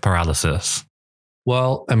creative paralysis.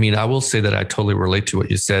 Well, I mean, I will say that I totally relate to what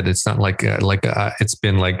you said. It's not like it's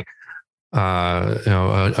been like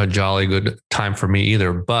a jolly good time for me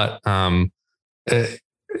either. But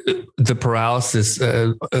the paralysis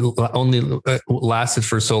only lasted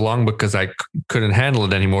for so long because I couldn't handle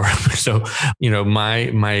it anymore. So,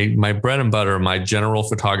 my bread and butter, my general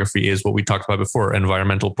photography is what we talked about before,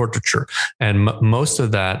 environmental portraiture. And most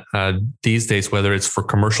of that these days, whether it's for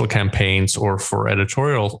commercial campaigns or for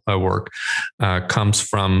editorial work,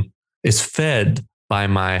 is fed by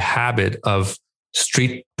my habit of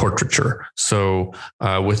street portraiture. So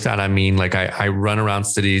with that, I mean, like I run around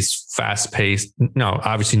cities, fast paced. No,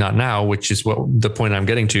 obviously not now, which is what the point I'm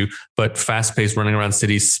getting to, but fast paced, running around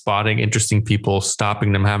cities, spotting interesting people,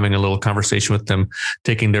 stopping them, having a little conversation with them,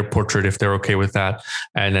 taking their portrait if they're okay with that,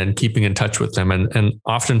 and then keeping in touch with them. And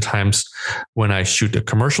oftentimes when I shoot a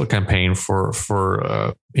commercial campaign for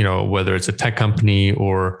whether it's a tech company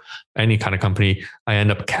or any kind of company, I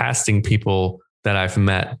end up casting people that I've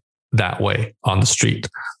met that way on the street.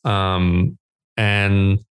 And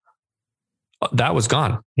that was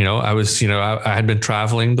gone. I had been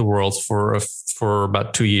traveling the world for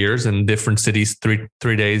about 2 years in different cities, 3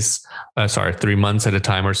 months at a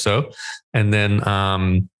time or so. And then,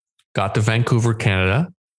 got to Vancouver,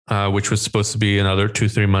 Canada, which was supposed to be another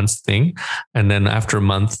 2-3 months thing. And then after a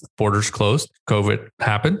month, borders closed, COVID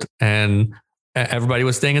happened, and everybody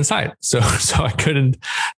was staying inside. So I couldn't,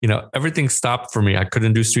 everything stopped for me. I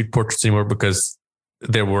couldn't do street portraits anymore because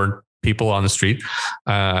there weren't people on the street.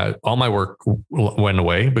 All my work went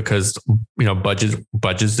away because,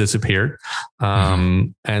 budgets disappeared.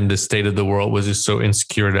 And the state of the world was just so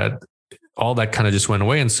insecure that all that kind of just went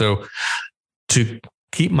away. And so to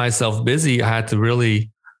keep myself busy, I had to really,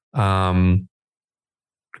 to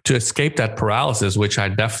escape that paralysis, which I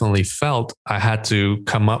definitely felt, I had to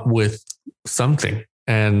come up with something.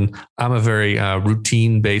 And I'm a very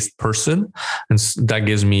routine-based person. And that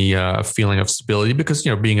gives me a feeling of stability because,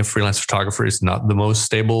 being a freelance photographer is not the most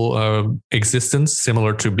stable existence,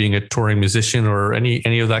 similar to being a touring musician or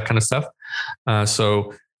any of that kind of stuff.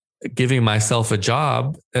 So giving myself a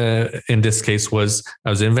job in this case was, I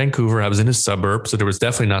was in Vancouver, I was in a suburb, so there was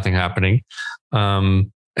definitely nothing happening.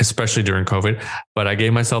 Especially during COVID, but I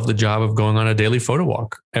gave myself the job of going on a daily photo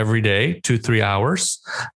walk every day, 2-3 hours.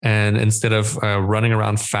 And instead of running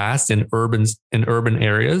around fast in urban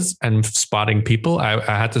areas and spotting people, I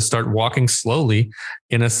had to start walking slowly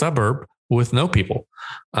in a suburb with no people.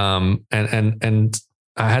 And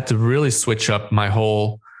I had to really switch up my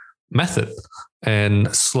whole method,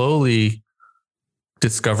 and slowly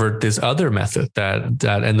discovered this other method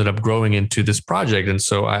that ended up growing into this project. And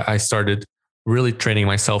so I started really training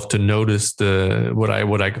myself to notice what I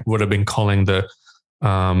would have been calling the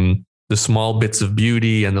small bits of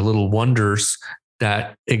beauty and the little wonders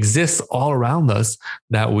that exist all around us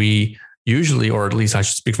that we usually, or at least I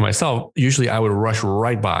should speak for myself, usually I would rush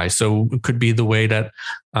right by. So it could be the way that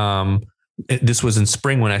this was in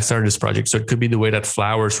spring when I started this project. So it could be the way that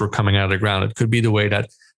flowers were coming out of the ground. It could be the way that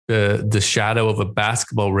the shadow of a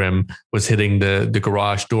basketball rim was hitting the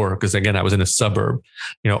garage door. Because again, I was in a suburb,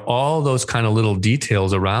 all those kind of little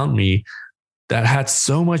details around me that had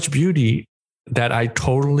so much beauty that I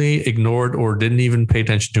totally ignored or didn't even pay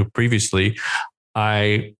attention to previously.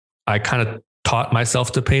 I kind of taught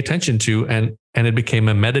myself to pay attention to, and it became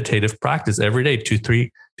a meditative practice every day,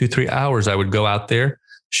 2-3 hours. I would go out there,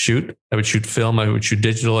 shoot. I would shoot film. I would shoot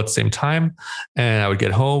digital at the same time, and I would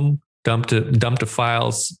get home, dump the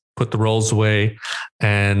files, put the rolls away,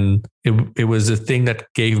 and it was a thing that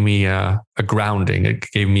gave me a grounding. It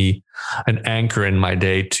gave me an anchor in my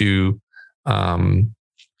day to,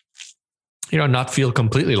 not feel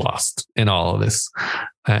completely lost in all of this,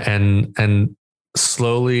 and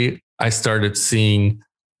slowly I started seeing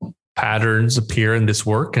patterns appear in this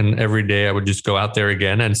work. And every day I would just go out there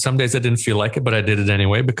again. And some days I didn't feel like it, but I did it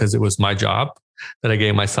anyway, because it was my job that I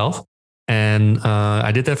gave myself. And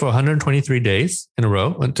I did that for 123 days in a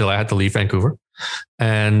row until I had to leave Vancouver.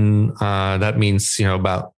 And that means,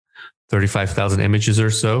 about 35,000 images or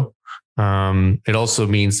so. It also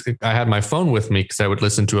means I had my phone with me because I would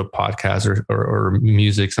listen to a podcast or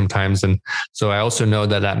music sometimes. And so I also know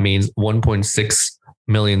that means 1.6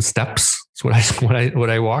 million steps. That's what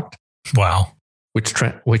I walked. Wow.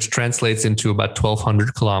 Which translates into about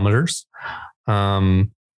 1,200 kilometers.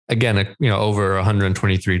 Again, over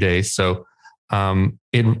 123 days. So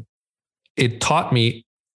it taught me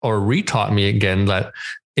or retaught me again that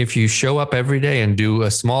if you show up every day and do a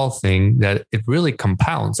small thing, that it really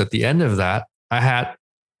compounds. At the end of that, I had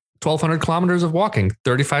 1,200 kilometers of walking,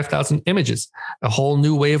 35,000 images, a whole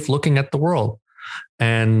new way of looking at the world.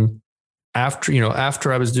 And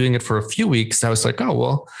after I was doing it for a few weeks, I was like, oh,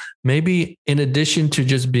 well, maybe in addition to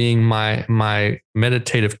just being my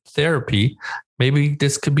meditative therapy, maybe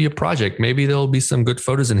this could be a project. Maybe there'll be some good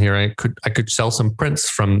photos in here. I could sell some prints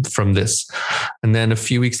from this. And then a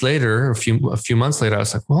few weeks later, a few months later, I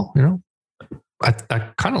was like, well, I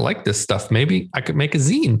kind of like this stuff. Maybe I could make a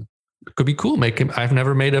zine. It could be cool. I've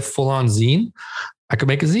never made a full on zine. I could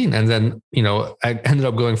make a zine. And then, I ended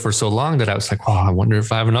up going for so long that I was like, oh, I wonder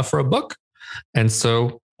if I have enough for a book. And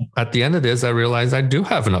so at the end of this, I realized I do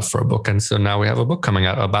have enough for a book. And so now we have a book coming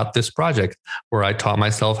out about this project where I taught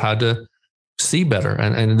myself how to see better.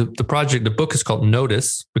 And the book is called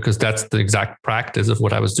Notice, because that's the exact practice of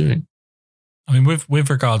what I was doing. I mean, with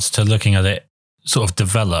regards to looking at it sort of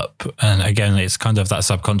develop, and again, it's kind of that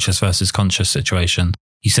subconscious versus conscious situation.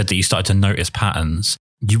 You said that you started to notice patterns.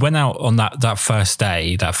 You went out on that first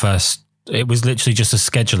day, it was literally just a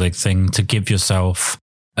scheduling thing to give yourself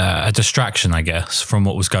a distraction, I guess, from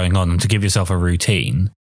what was going on, and to give yourself a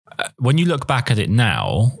routine. When you look back at it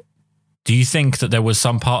now, do you think that there was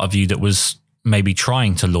some part of you that was maybe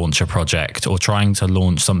trying to launch a project or trying to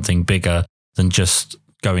launch something bigger than just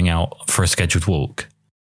going out for a scheduled walk?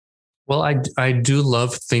 Well, I do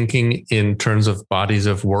love thinking in terms of bodies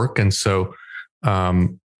of work. And so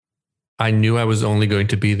I knew I was only going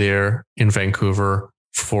to be there in Vancouver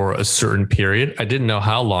for a certain period. I didn't know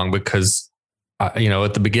how long, because at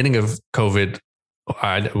the beginning of COVID,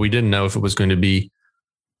 we didn't know if it was going to be,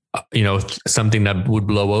 something that would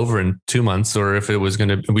blow over in 2 months, or if it was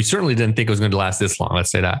we certainly didn't think it was going to last this long.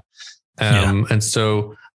 Let's say that. And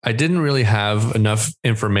so I didn't really have enough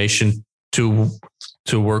information to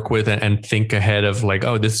work with and think ahead of like,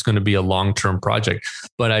 oh, this is going to be a long-term project.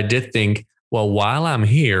 But I did think, well, while I'm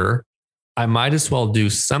here, I might as well do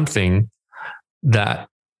something that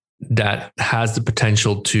has the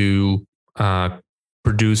potential to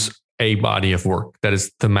produce a body of work that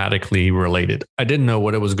is thematically related. I didn't know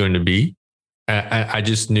what it was going to be. I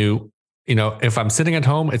just knew, if I'm sitting at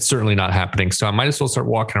home, it's certainly not happening. So I might as well start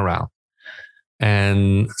walking around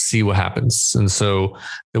and see what happens. And so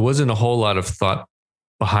there wasn't a whole lot of thought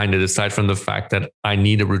behind it, aside from the fact that I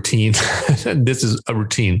need a routine. And this is a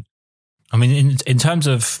routine. I mean, in terms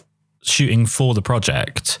of shooting for the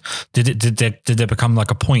project, did there become like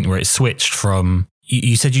a point where it switched from,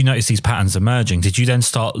 you said you noticed these patterns emerging. Did you then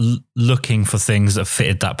start looking for things that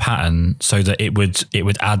fitted that pattern so that it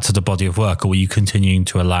would add to the body of work, or were you continuing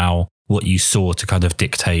to allow what you saw to kind of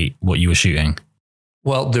dictate what you were shooting?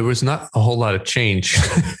 Well, there was not a whole lot of change.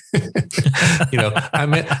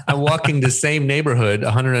 I'm walking the same neighborhood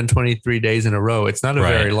 123 days in a row. It's not a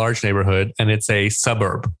very large neighborhood, and it's a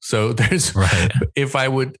suburb. So there's, if I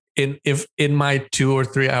would, if in my 2 or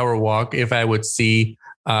 3 hour walk, if I would see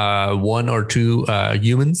 1 or 2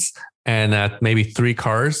 humans and maybe 3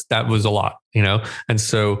 cars, that was a lot, And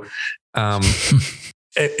so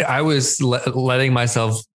I was letting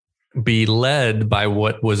myself be led by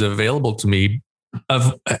what was available to me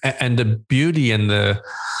and the beauty and the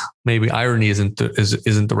maybe irony isn't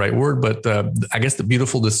the right word, but I guess the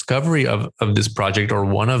beautiful discovery of this project, or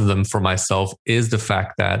one of them for myself, is the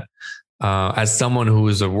fact that as someone who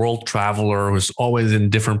is a world traveler, who's always in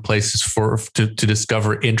different places to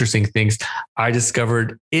discover interesting things, I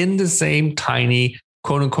discovered in the same tiny,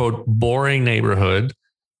 quote unquote, boring neighborhood.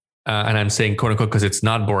 And I'm saying quote unquote because it's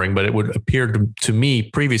not boring, but it would appear to me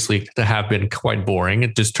previously to have been quite boring.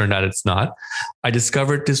 It just turned out it's not. I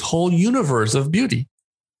discovered this whole universe of beauty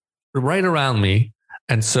right around me.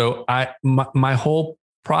 And so my whole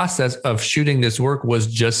process of shooting this work was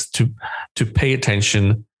just to pay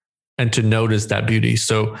attention and to notice that beauty.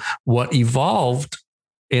 So what evolved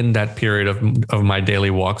in that period of my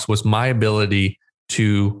daily walks was my ability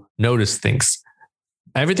to notice things.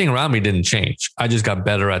 Everything around me didn't change. I just got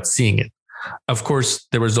better at seeing it. Of course,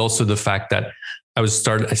 there was also the fact that I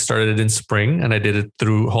started it in spring, and I did it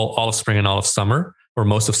through all of spring and all of summer, or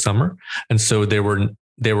most of summer. And so there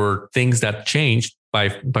were things that changed by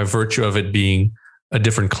virtue of it being a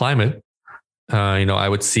different climate. I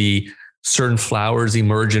would see certain flowers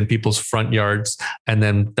emerge in people's front yards and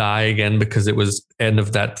then die again because it was end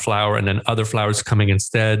of that flower, and then other flowers coming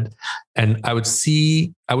instead. And I would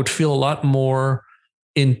feel a lot more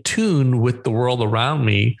in tune with the world around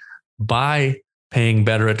me by paying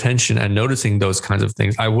better attention and noticing those kinds of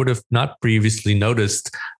things. I would have not previously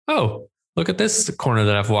noticed, oh, look at this corner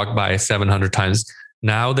that I've walked by 700 times.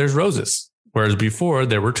 Now there's roses. Whereas before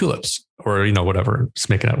there were tulips, or, whatever, just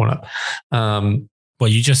making that one up. Well,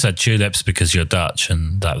 you just said tulips because you're Dutch,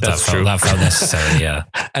 and that felt necessary. Yeah.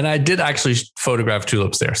 And I did actually photograph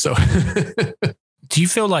tulips there. So do you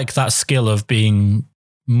feel like that skill of being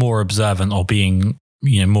more observant, or being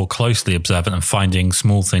more closely observant and finding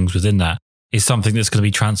small things within that, is something that's going to be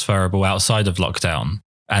transferable outside of lockdown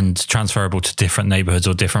and transferable to different neighborhoods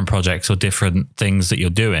or different projects or different things that you're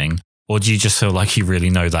doing? Or do you just feel like you really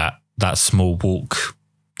know that small walk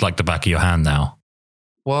like the back of your hand now?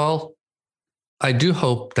 Well, I do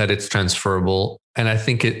hope that it's transferable. And I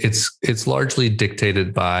think it's largely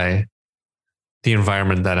dictated by the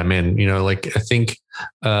environment that I'm in. I think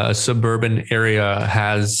a suburban area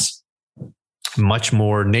has much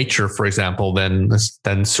more nature, for example, than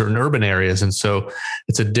certain urban areas. And so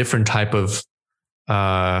it's a different type of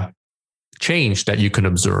change that you can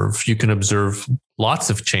observe. You can observe lots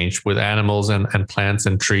of change with animals and plants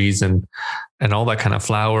and trees and all that kind of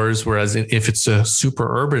flowers. Whereas if it's a super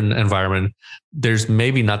urban environment, there's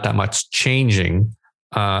maybe not that much changing.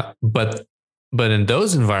 But in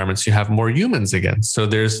those environments, you have more humans again. So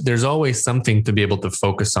there's always something to be able to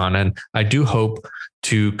focus on. And I do hope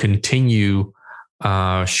to continue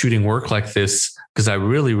shooting work like this, because I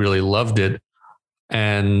really, really loved it.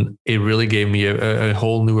 And it really gave me a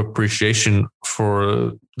whole new appreciation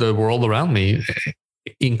for the world around me,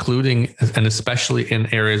 including and especially in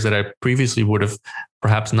areas that I previously would have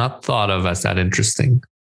perhaps not thought of as that interesting.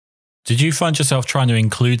 Did you find yourself trying to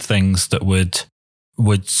include things that would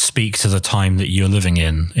speak to the time that you're living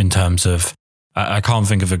in terms of, I can't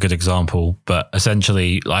think of a good example, but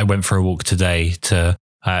essentially I went for a walk today to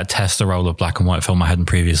test a roll of black and white film I hadn't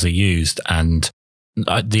previously used. And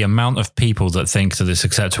the amount of people that think that it's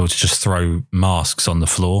acceptable to just throw masks on the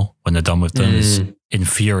floor when they're done with them is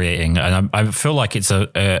infuriating. And I feel like it's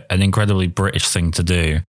an incredibly British thing to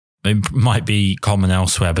do. It might be common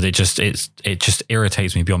elsewhere, but it just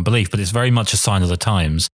irritates me beyond belief. But it's very much a sign of the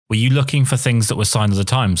times. Were you looking for things that were sign of the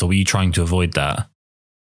times, or were you trying to avoid that?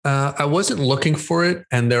 I wasn't looking for it,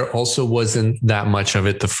 and there also wasn't that much of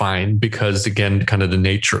it to find because, again, kind of the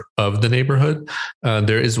nature of the neighborhood.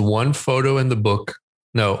 There is one photo in the book.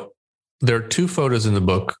 No, there are two photos in the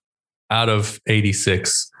book out of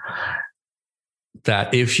 86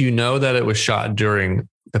 that if you know that it was shot during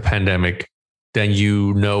the pandemic, then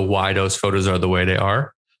you know why those photos are the way they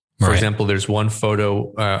are. For example, there's one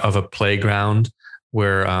photo of a playground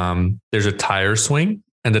where there's a tire swing,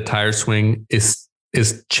 and the tire swing is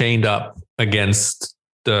chained up against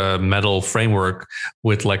the metal framework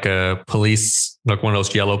with like a police, like one of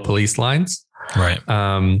those yellow police lines. Right.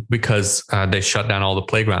 Because they shut down all the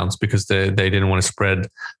playgrounds because they didn't want to spread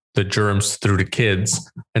the germs through the kids.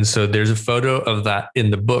 And so there's a photo of that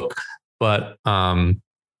in the book, but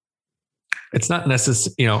it's not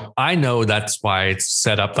necessary. I know that's why it's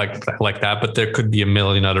set up like that, but there could be a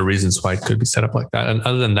million other reasons why it could be set up like that. And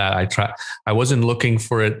other than that, I wasn't looking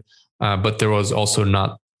for it. But there was also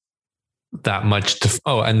not that much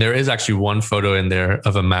and there is actually one photo in there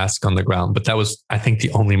of a mask on the ground, but that was, I think, the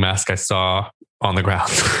only mask I saw on the ground.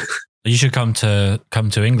 You should come to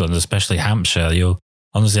England, especially Hampshire.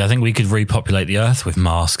 Honestly, I think we could repopulate the earth with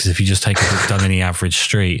masks if you just take a book down any average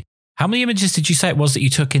street. How many images did you say it was that you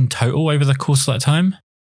took in total over the course of that time?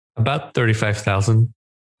 About 35,000.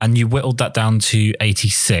 And you whittled that down to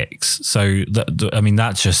 86. So,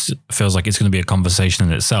 that just feels like it's going to be a conversation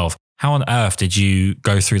in itself. How on earth did you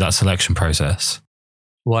go through that selection process?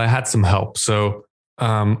 Well, I had some help. So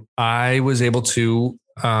I was able to,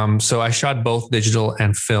 so I shot both digital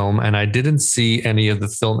and film, and I didn't see any of the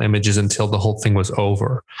film images until the whole thing was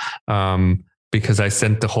over. Because I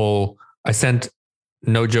sent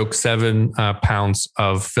no joke, 7 pounds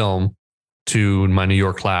of film to my New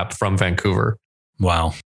York lab from Vancouver.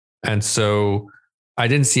 Wow. And so I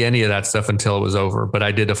didn't see any of that stuff until it was over, but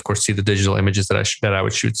I did, of course, see the digital images that I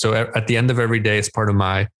would shoot. So at the end of every day, as part of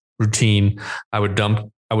my routine, I would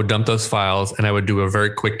dump those files, and I would do a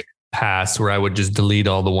very quick pass where I would just delete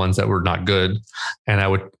all the ones that were not good, and I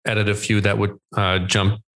would edit a few that would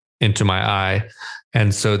jump into my eye.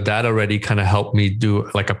 And so that already kind of helped me do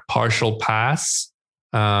like a partial pass.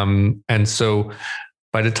 And so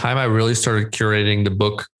by the time I really started curating the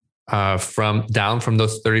book, from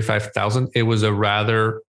those 35,000, it was a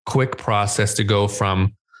rather quick process to go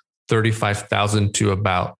from 35,000 to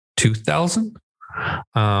about 2,000.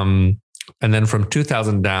 And then from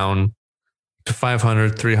 2,000 down to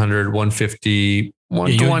 500, 300, 150,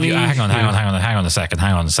 120. Hang on a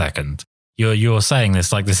second. You're saying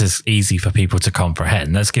this like this is easy for people to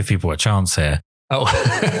comprehend. Let's give people a chance here. Oh,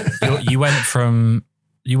 you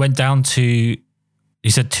went down to, you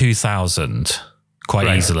said 2,000. Quite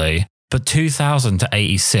right. Easily, but 2,000 to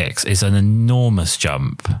 86 is an enormous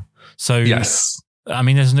jump. So yes, I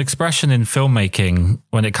mean, there's an expression in filmmaking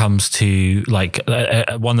when it comes to like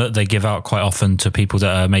one that they give out quite often to people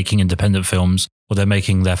that are making independent films or they're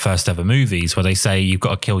making their first ever movies, where they say you've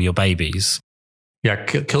got to kill your babies. Yeah,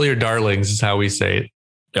 kill your darlings is how we say it.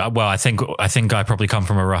 Well, I think I probably come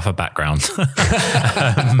from a rougher background.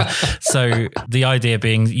 So the idea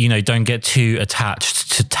being, don't get too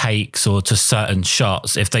attached to takes or to certain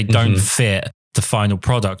shots. If they don't fit the final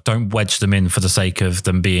product, don't wedge them in for the sake of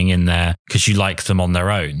them being in there because you like them on their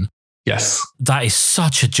own. Yes. That is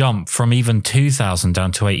such a jump from even 2,000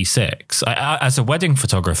 down to 86. As a wedding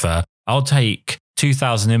photographer, I'll take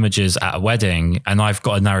 2,000 images at a wedding and I've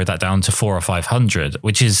got to narrow that down to 400 or 500,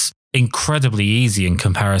 which is incredibly easy in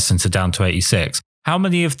comparison to down to 86. How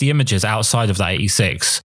many of the images outside of that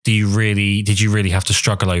 86 did you really have to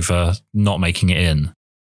struggle over not making it in?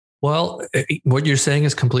 Well, what you're saying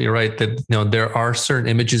is completely right. That there are certain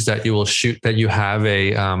images that you will shoot that you have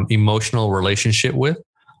a emotional relationship with,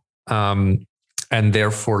 and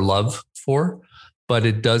therefore love for, but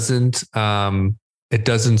it doesn't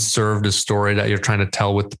serve the story that you're trying to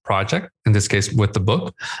tell with the project. In this case, with the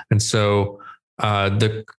book, and so.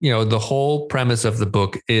 The whole premise of the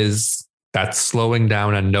book is that slowing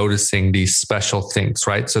down and noticing these special things,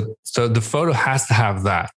 right? So the photo has to have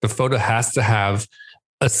that. The photo has to have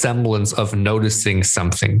a semblance of noticing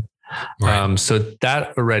something. Right. So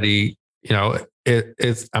that already,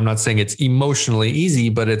 it's, I'm not saying it's emotionally easy,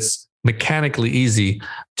 but it's mechanically easy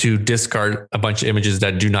to discard a bunch of images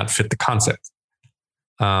that do not fit the concept.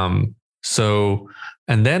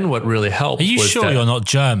 And then what really helped. Are you sure you're not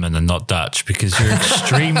German and not Dutch? Because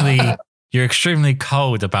you're extremely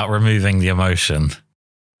cold about removing the emotion.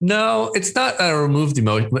 No, it's not a removed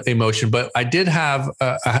emotion, but I did have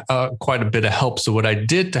quite a bit of help. So what I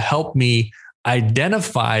did to help me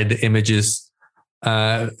identify the images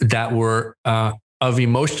that were of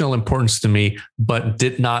emotional importance to me, but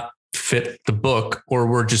did not fit the book or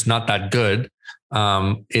were just not that good.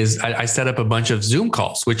 Is I set up a bunch of Zoom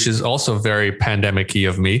calls, which is also very pandemic-y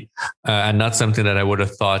of me, and not something that I would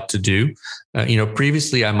have thought to do.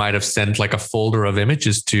 Previously I might have sent like a folder of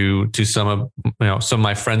images to some of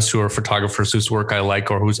my friends who are photographers whose work I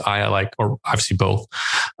like or whose eye I like, or obviously both.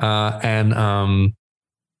 And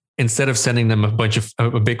instead of sending them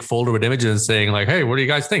a big folder with images and saying like, "Hey, what do you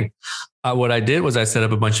guys think?" What I did was I set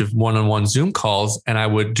up a bunch of one-on-one Zoom calls, and I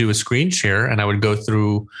would do a screen share, and I would go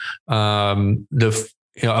through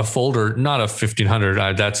a folder, not of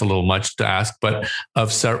 1,500. That's a little much to ask, but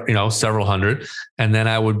of several hundred, and then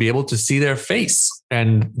I would be able to see their face,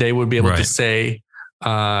 and they would be able to say,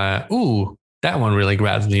 "Ooh, that one really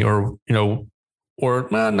grabs me," or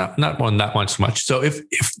not one that much. So if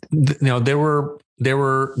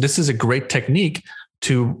this is a great technique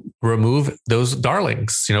to remove those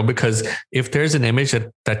darlings, because if there's an image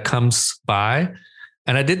that comes by,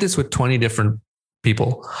 and I did this with 20 different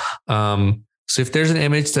people. So if there's an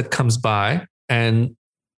image that comes by and,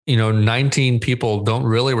 19 people don't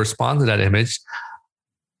really respond to that image,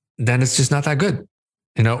 then it's just not that good,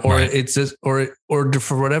 or right. It's just, or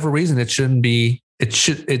for whatever reason, it shouldn't be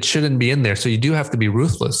it shouldn't be in there. So you do have to be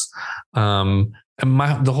ruthless. And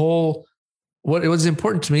what it was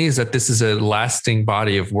important to me is that this is a lasting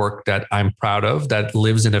body of work that I'm proud of, that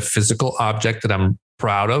lives in a physical object that I'm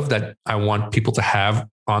proud of, that I want people to have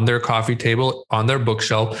on their coffee table, on their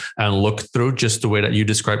bookshelf, and look through just the way that you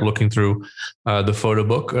described looking through the photo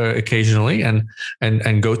book occasionally,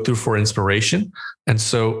 and go through for inspiration. And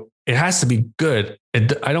so it has to be good.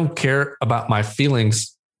 I don't care about my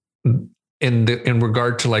feelings in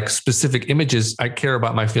regard to like specific images. I care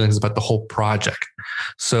about my feelings about the whole project.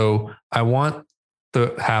 So I want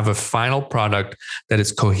to have a final product that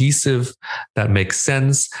is cohesive, that makes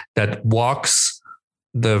sense, that walks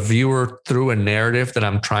the viewer through a narrative that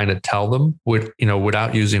I'm trying to tell them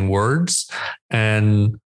without using words.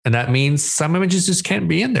 And that means some images just can't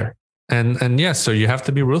be in there. And yeah, so you have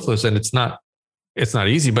to be ruthless, and it's not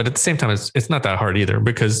easy, but at the same time, it's not that hard either,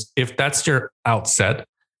 because if that's your outset,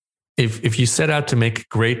 if you set out to make a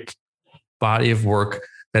great body of work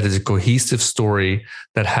that is a cohesive story,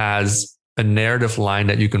 that has a narrative line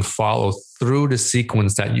that you can follow through the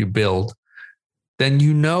sequence that you build, then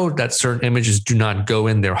you know that certain images do not go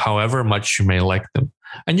in there, however much you may like them.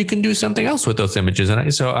 And you can do something else with those images.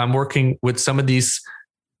 And so I'm working with some of these,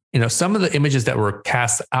 some of the images that were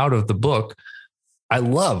cast out of the book, I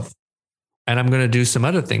love, and I'm going to do some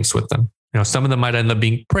other things with them. Some of them might end up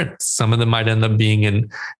being prints. Some of them might end up being in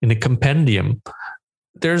a compendium.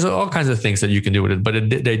 There's all kinds of things that you can do with it, but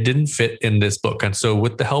they didn't fit in this book. And so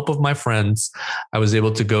with the help of my friends, I was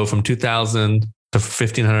able to go from 2,000 to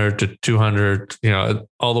 1,500 to 200,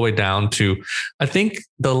 all the way down to, I think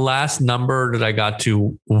the last number that I got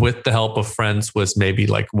to with the help of friends was maybe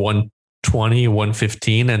like 120,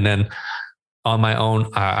 115. And then on my own,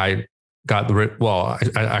 I got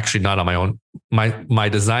actually not on my own. My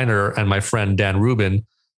designer and my friend, Dan Rubin,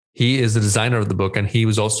 he is the designer of the book. And he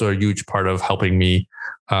was also a huge part of helping me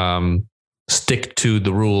stick to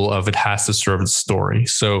the rule of it has to serve the story.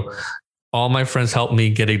 So all my friends helped me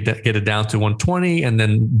get it down to 120. And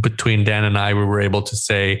then between Dan and I, we were able to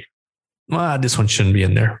say, this one shouldn't be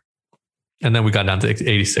in there. And then we got down to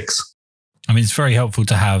 86. I mean, it's very helpful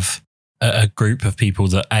to have a group of people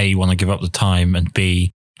that A, want to give up the time, and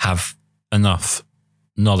B, have enough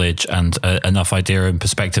knowledge and enough idea and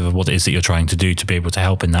perspective of what it is that you're trying to do to be able to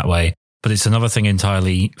help in that way. But it's another thing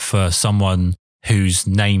entirely for someone whose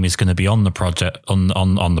name is going to be on the project, on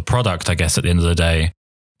the product, I guess, at the end of the day,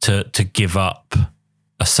 to give up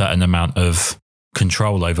a certain amount of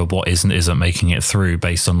control over what isn't making it through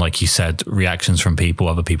based on, like you said, reactions from people,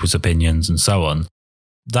 other people's opinions, and so on.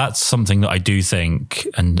 That's something that I do think,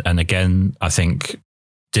 and again, I think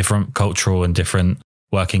different cultural and different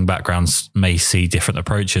working backgrounds may see different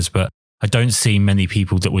approaches, but I don't see many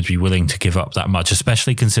people that would be willing to give up that much,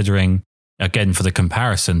 especially considering, again, for the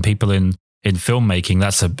comparison, people in filmmaking,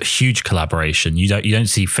 that's a huge collaboration. You don't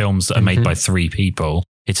see films that are made by 3 people.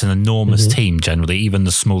 It's an enormous team generally. Even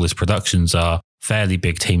the smallest productions are fairly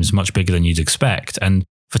big teams, much bigger than you'd expect. And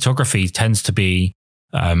photography tends to be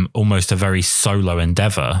almost a very solo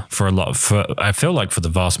endeavor I feel like for the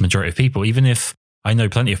vast majority of people, even if I know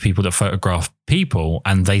plenty of people that photograph people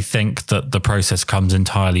and they think that the process comes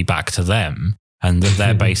entirely back to them and that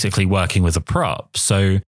they're basically working with a prop.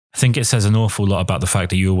 So I think it says an awful lot about the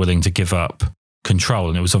fact that you were willing to give up control.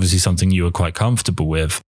 And it was obviously something you were quite comfortable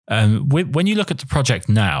with. When you look at the project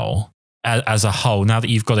now as a whole, now that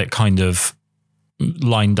you've got it kind of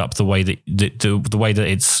lined up the way that the way that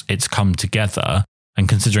it's come together, and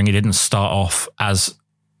considering it didn't start off as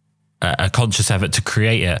a conscious effort to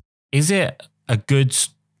create it, is it a good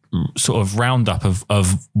sort of roundup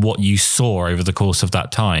of what you saw over the course of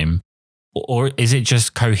that time? Or is it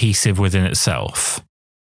just cohesive within itself?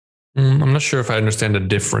 I'm not sure if I understand the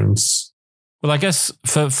difference. Well, I guess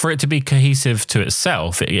for it to be cohesive to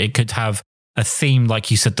itself, it could have a theme,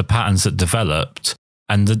 like you said, the patterns that developed,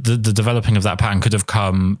 and the developing of that pattern could have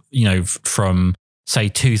come, from say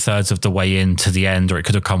 2/3 of the way in to the end, or it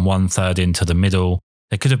could have come 1/3 into the middle.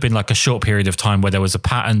 There could have been like a short period of time where there was a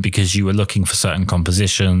pattern because you were looking for certain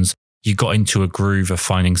compositions. You got into a groove of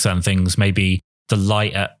finding certain things. Maybe the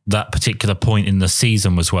light at that particular point in the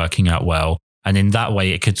season was working out well. And in that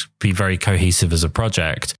way, it could be very cohesive as a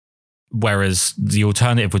project. Whereas the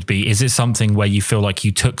alternative would be, is it something where you feel like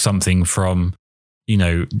you took something from,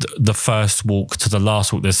 the first walk to the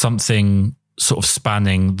last walk? There's something sort of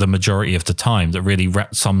spanning the majority of the time that really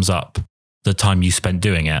sums up the time you spent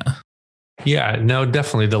doing it. Yeah, no,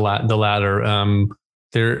 definitely the latter.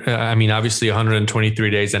 Obviously 123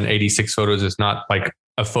 days and 86 photos is not like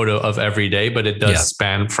a photo of every day, but it does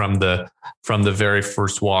span from the very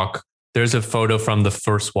first walk. There's a photo from the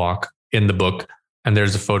first walk in the book and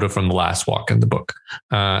there's a photo from the last walk in the book.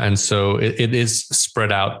 And so it is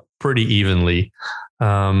spread out pretty evenly.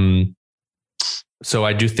 So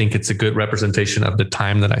I do think it's a good representation of the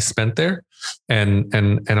time that I spent there,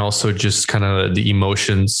 and also just kind of the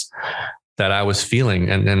emotions that I was feeling,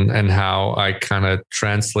 and how I kind of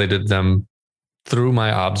translated them through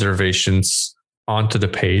my observations onto the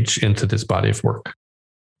page, into this body of work.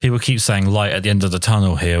 People keep saying light at the end of the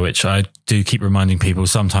tunnel here, which I do keep reminding people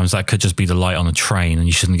sometimes that could just be the light on a train and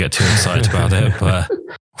you shouldn't get too excited about it. But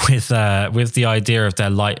with the idea of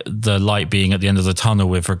the light being at the end of the tunnel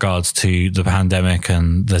with regards to the pandemic,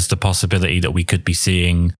 and there's the possibility that we could be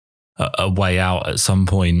seeing a way out at some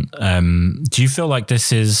point. Do you feel like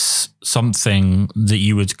this is something that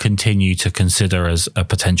you would continue to consider as a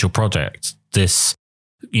potential project? This,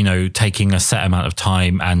 taking a set amount of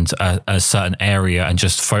time and a certain area and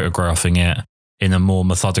just photographing it in a more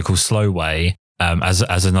methodical, slow way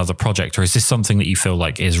as another project? Or is this something that you feel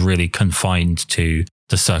like is really confined to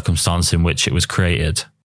the circumstance in which it was created?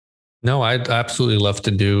 No, I'd absolutely love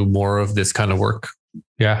to do more of this kind of work.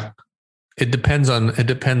 Yeah. It depends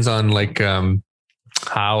on like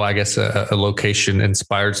how, I guess, a location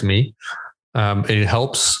inspires me. It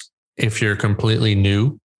helps if you're completely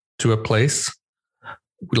new to a place,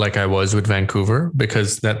 like I was with Vancouver,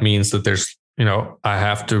 because that means that there's, I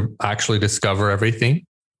have to actually discover everything.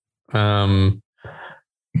 So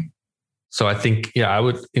I think, I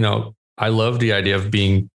would, I love the idea of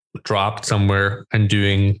being dropped somewhere and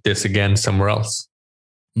doing this again somewhere else.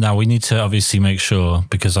 Now, we need to obviously make sure,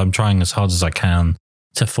 because I'm trying as hard as I can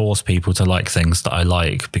to force people to like things that I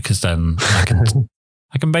like, because then I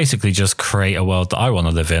can basically just create a world that I want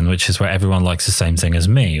to live in, which is where everyone likes the same thing as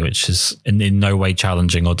me, which is in no way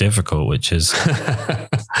challenging or difficult, which is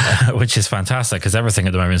which is fantastic, because everything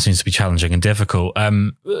at the moment seems to be challenging and difficult.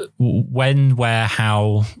 When, where,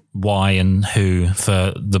 how, why, and who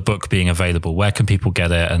for the book being available? Where can people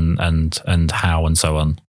get it, and how, and so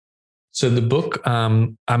on? So the book,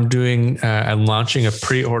 I'm launching a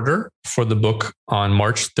pre-order for the book on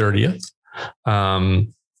March 30th.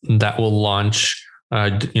 That will launch,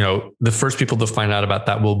 the first people to find out about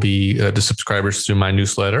that will be the subscribers to my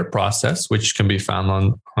newsletter process, which can be found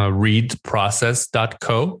on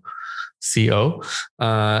readprocess.co.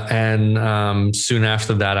 And soon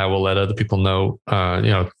after that, I will let other people know,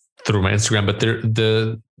 through my Instagram. But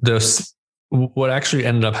what actually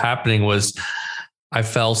ended up happening was, I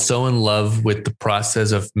fell so in love with the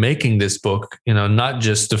process of making this book, not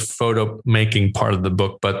just the photo making part of the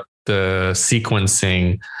book, but the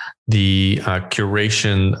sequencing, the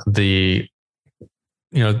curation, the,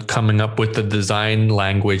 coming up with the design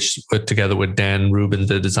language together with Dan Rubin,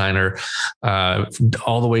 the designer,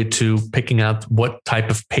 all the way to picking out what type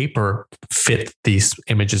of paper fit these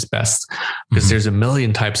images best, because there's a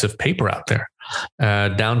million types of paper out there.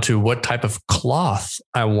 Down to what type of cloth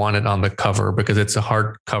I wanted on the cover, because it's a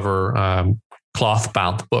hardcover cloth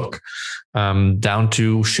bound book. Down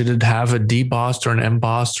to, should it have a debossed or an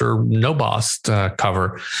embossed or no bossed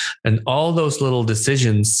cover, and all those little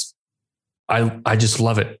decisions. I just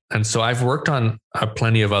love it. And so I've worked on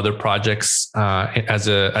plenty of other projects as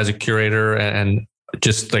a curator, and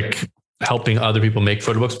just like helping other people make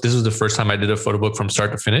photo books. This was the first time I did a photo book from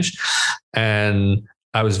start to finish, and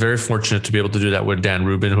I was very fortunate to be able to do that with Dan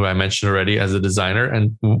Rubin, who I mentioned already, as a designer.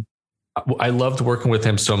 And I loved working with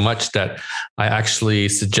him so much that I actually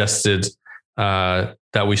suggested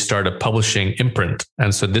that we start a publishing imprint.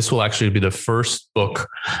 And so this will actually be the first book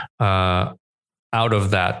out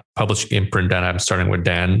of that publishing imprint that I'm starting with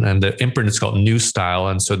Dan. And the imprint is called New Style.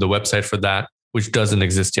 And so the website for that, which doesn't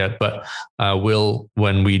exist yet, but will,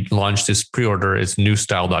 when we launch this pre-order, is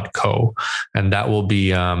newstyle.co. And that will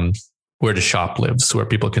be where the shop lives, where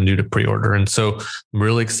people can do the pre-order. And so I'm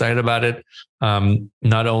really excited about it.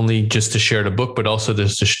 Not only just to share the book, but also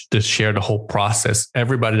to share the whole process.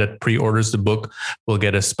 Everybody that pre-orders the book will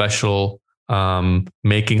get a special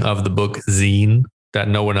making of the book zine that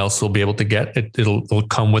no one else will be able to get. It'll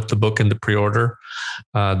come with the book in the pre-order.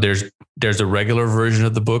 There's a regular version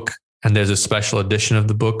of the book, and there's a special edition of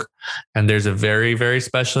the book, and there's a very, very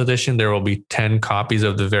special edition. There will be 10 copies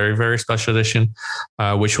of the very, very special edition,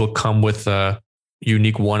 which will come with a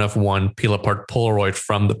unique one-of-one peel-apart Polaroid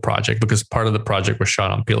from the project, because part of the project was shot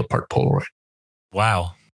on peel-apart Polaroid.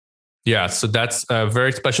 Wow. Yeah, so that's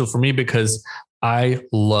very special for me, because I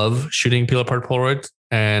love shooting peel-apart Polaroids,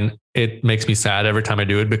 and it makes me sad every time I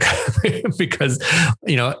do it, because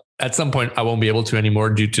at some point I won't be able to anymore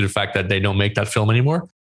due to the fact that they don't make that film anymore.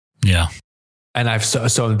 Yeah. And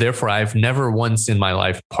so therefore I've never once in my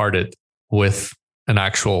life parted with an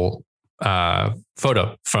actual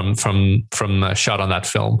photo from a shot on that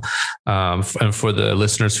film. And for the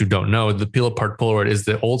listeners who don't know, the peel apart Polaroid is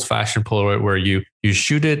the old fashioned Polaroid where you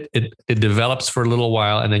shoot it develops for a little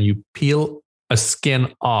while, and then you peel a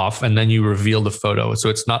skin off, and then you reveal the photo. So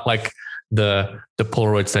it's not like the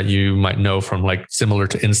Polaroids that you might know from, like, similar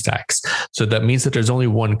to Instax. So that means that there's only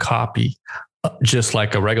one copy, just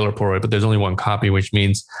like a regular Polaroid, but there's only one copy, which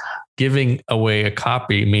means giving away a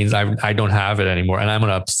copy means I don't have it anymore. And I'm an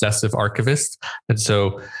obsessive archivist. And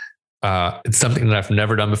so it's something that I've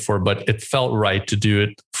never done before, but it felt right to do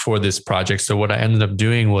it for this project. So what I ended up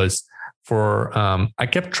doing was I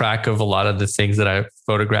kept track of a lot of the things that I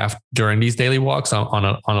photographed during these daily walks on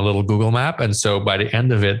a little Google map. And so by the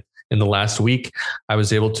end of it, in the last week, I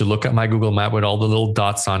was able to look at my Google map with all the little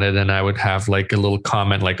dots on it. And I would have like a little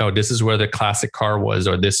comment like, oh, this is where the classic car was,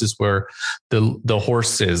 or this is where the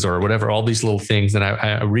horse is, or whatever, all these little things. And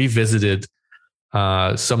I revisited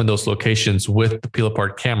some of those locations with the peel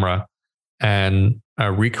apart camera and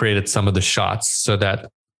recreated some of the shots so that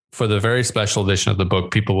for the very special edition of the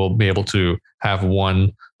book, people will be able to have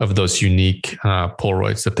one of those unique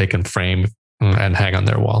Polaroids that they can frame and hang on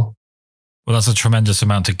their wall. Well, that's a tremendous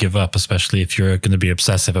amount to give up, especially if you're going to be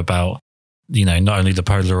obsessive about, not only the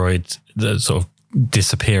Polaroid the sort of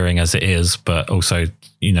disappearing as it is, but also,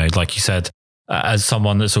 like you said, as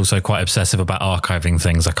someone that's also quite obsessive about archiving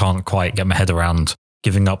things, I can't quite get my head around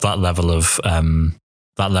giving up that level of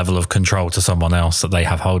control to someone else that they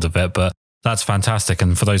have hold of it. But that's fantastic.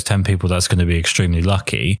 And for those 10 people, that's going to be extremely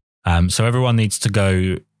lucky. So everyone needs to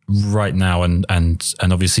go right now and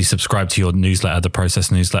obviously subscribe to your newsletter, the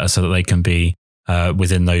Process newsletter, so that they can be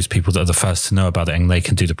within those people that are the first to know about it and they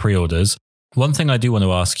can do the pre-orders. One thing I do want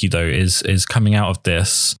to ask you though is coming out of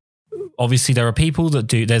this, obviously there are people that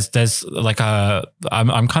do, there's like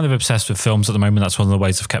I'm kind of obsessed with films at the moment. That's one of the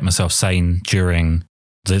ways I've kept myself sane during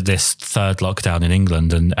this third lockdown in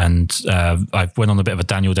England. And I went on a bit of a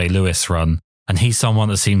Daniel Day-Lewis run, and he's someone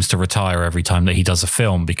that seems to retire every time that he does a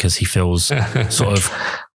film because he feels sort of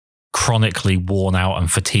chronically worn out and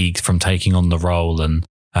fatigued from taking on the role. And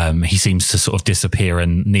he seems to sort of disappear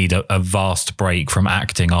and need a vast break from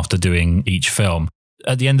acting after doing each film.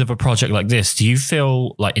 At the end of a project like this, do you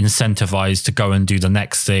feel like incentivized to go and do the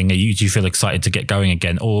next thing? Do you feel excited to get going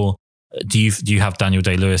again? Or do you have Daniel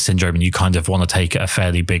Day-Lewis syndrome and you kind of want to take a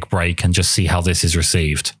fairly big break and just see how this is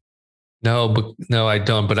received? No, I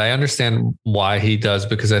don't. But I understand why he does,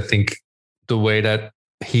 because I think the way that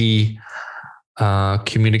he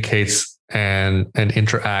communicates and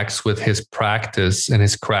interacts with his practice and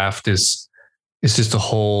his craft is just a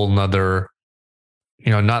whole nother,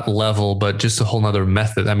 not level, but just a whole nother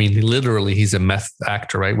method. I mean, literally he's a method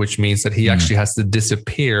actor, right? Which means that he actually has to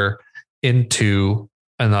disappear into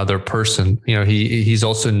another person. He's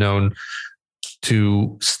also known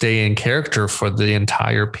to stay in character for the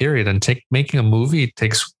entire period, and making a movie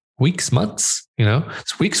takes weeks, months,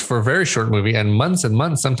 it's weeks for a very short movie, and months,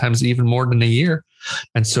 sometimes even more than a year.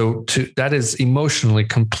 And so that is emotionally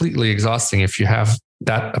completely exhausting if you have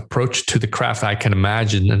that approach to the craft, I can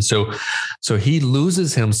imagine. And so he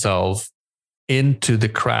loses himself into the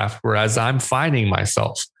craft, whereas I'm finding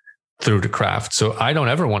myself through the craft. So I don't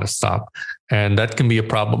ever want to stop. And that can be a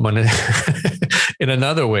problem in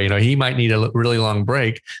another way. He might need a really long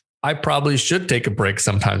break. I probably should take a break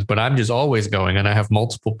sometimes, but I'm just always going, and I have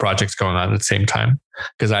multiple projects going on at the same time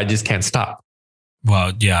because I just can't stop.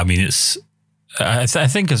 Well, yeah, I mean, I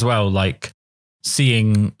think as well, like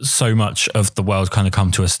seeing so much of the world kind of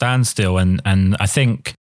come to a standstill. And I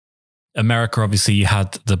think America, obviously you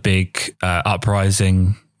had the big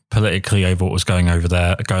uprising politically over what was going on over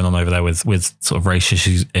there with sort of race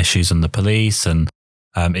issues and the police. And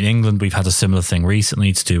in England, we've had a similar thing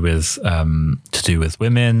recently to do with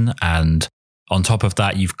women. And on top of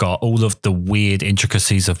that, you've got all of the weird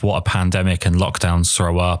intricacies of what a pandemic and lockdowns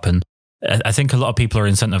throw up. And I think a lot of people are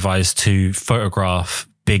incentivized to photograph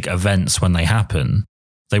big events when they happen.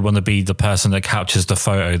 They want to be the person that captures the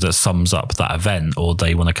photo that sums up that event, or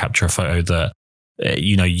they want to capture a photo that,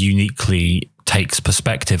 uniquely takes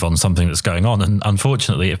perspective on something that's going on. And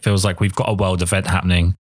unfortunately, it feels like we've got a world event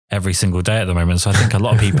happening every single day at the moment. So I think a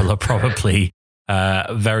lot of people are probably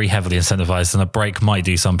very heavily incentivized, and a break might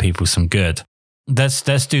do some people some good.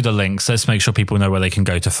 Let's do the links. Let's make sure people know where they can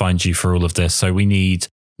go to find you for all of this. So we need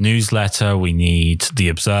newsletter, we need the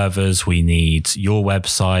observers, we need your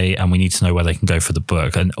website, and we need to know where they can go for the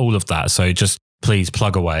book and all of that. So just please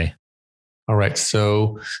plug away. All right.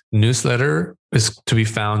 So newsletter is to be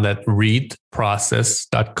found at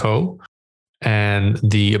readprocess.co. And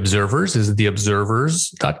the observers is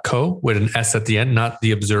theobservers.co with an S at the end, not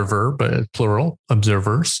the observer, but plural,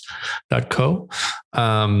 observers.co.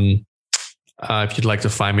 If you'd like to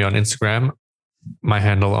find me on Instagram, my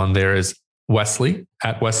handle on there is Wesley,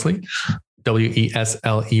 at Wesley,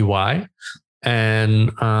 Wesley.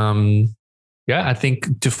 And I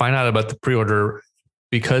think to find out about the pre-order,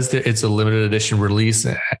 because it's a limited edition release,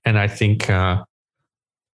 and I think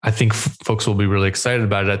folks will be really excited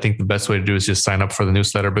about it. I think the best way to do is just sign up for the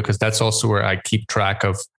newsletter, because that's also where I keep track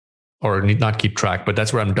of, or not keep track, but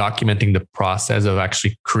that's where I'm documenting the process of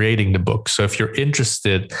actually creating the book. So if you're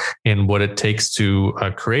interested in what it takes to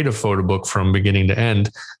create a photo book from beginning to end,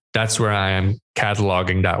 that's where I am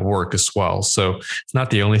cataloging that work as well. So it's not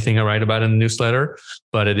the only thing I write about in the newsletter,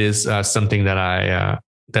 but it is something that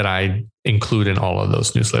I include in all of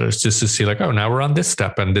those newsletters, just to see like, oh, now we're on this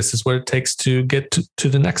step and this is what it takes to get to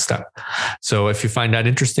the next step. So if you find that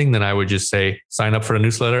interesting, then I would just say sign up for the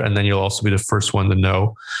newsletter, and then you'll also be the first one to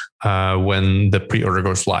know when the pre-order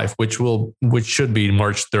goes live, which should be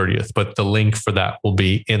March 30th, but the link for that will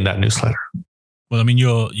be in that newsletter. Well, I mean,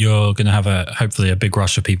 you're going to have hopefully a big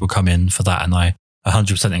rush of people come in for that, and I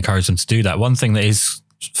 100% encourage them to do that. One thing that is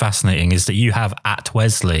fascinating is that you have at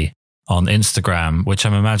Wesley on Instagram, which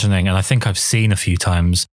I'm imagining, and I think I've seen a few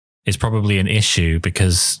times, is probably an issue,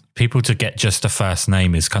 because people to get just a first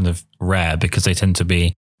name is kind of rare, because they tend to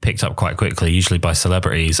be picked up quite quickly, usually by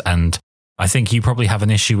celebrities. And I think you probably have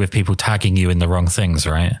an issue with people tagging you in the wrong things,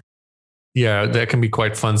 right? Yeah, that can be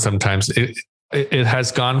quite fun sometimes. It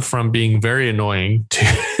has gone from being very annoying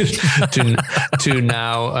to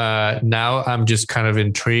now I'm just kind of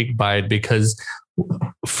intrigued by it, because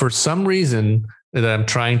for some reason that I'm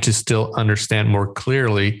trying to still understand more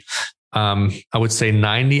clearly, I would say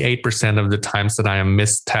 98% of the times that I am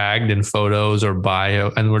mistagged in photos or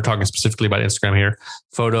bio, and we're talking specifically about Instagram here,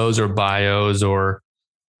 photos or bios or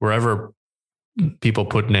wherever people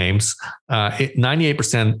put names,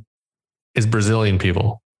 98% is Brazilian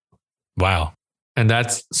people. Wow. And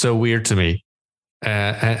that's so weird to me.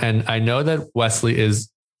 And I know that Wesley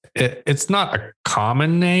it's not a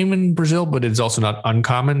common name in Brazil, but it's also not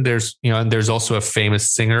uncommon. And there's also a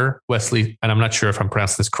famous singer, Wesley, and I'm not sure if I'm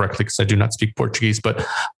pronouncing this correctly because I do not speak Portuguese, but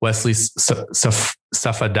Wesley Safado.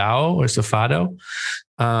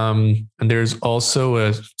 And there's also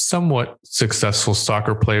a somewhat successful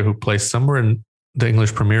soccer player who plays somewhere in the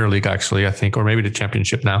English Premier League, actually, I think, or maybe the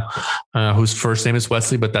Championship now, whose first name is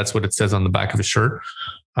Wesley, but that's what it says on the back of his shirt.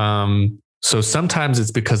 So sometimes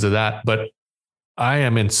it's because of that, but I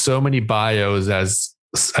am in so many bios as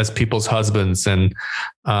people's husbands and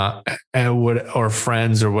or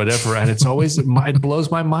friends or whatever, and it's always it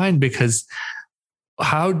blows my mind, because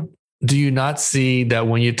how do you not see that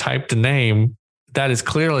when you type the name, that is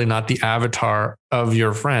clearly not the avatar of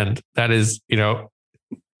your friend? That is,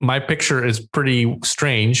 my picture is pretty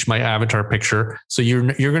strange, my avatar picture. So you're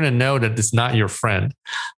going to know that it's not your friend.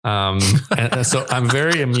 And so I'm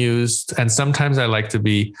very amused. And sometimes I like to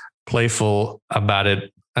be playful about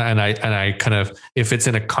it. And I kind of, if it's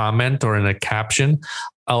in a comment or in a caption,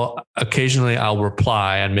 I'll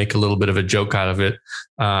reply and make a little bit of a joke out of it.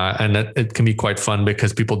 And it can be quite fun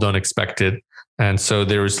because people don't expect it. And so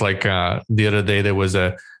there was like, the other day, there was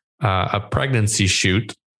a pregnancy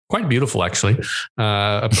shoot. Quite beautiful, actually.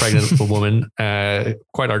 A pregnant woman,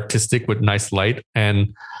 quite artistic with nice light.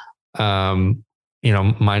 And,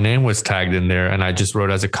 my name was tagged in there, and I just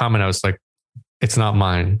wrote as a comment, I was like, it's not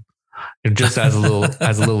mine. Just as a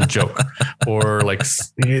little joke. Or like,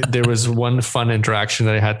 there was one fun interaction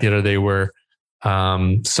that I had the other day where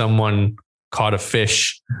someone caught a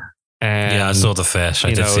fish. And yeah, I saw the fish.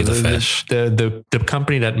 I did see the fish. The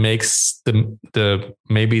company that makes the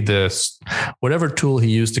whatever tool he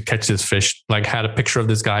used to catch this fish, like, had a picture of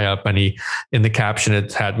this guy up, and he, in the caption,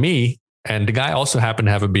 it had me, and the guy also happened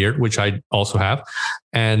to have a beard, which I also have.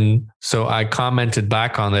 And so I commented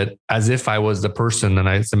back on it as if I was the person, and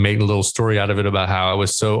I made a little story out of it about how I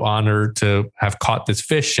was so honored to have caught this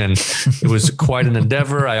fish, and it was quite an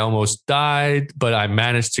endeavor. I almost died, but I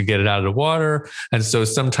managed to get it out of the water. And so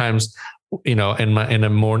sometimes, in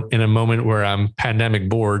a moment where I'm pandemic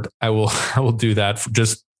bored, I will do that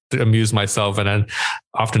just to amuse myself. And then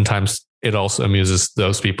oftentimes it also amuses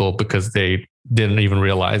those people because they didn't even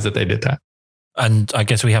realize that they did that. And I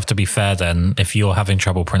guess we have to be fair then. If you're having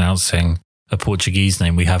trouble pronouncing a Portuguese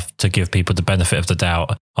name, we have to give people the benefit of the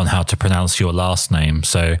doubt on how to pronounce your last name.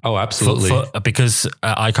 So, oh, absolutely. Because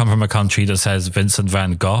I come from a country that says Vincent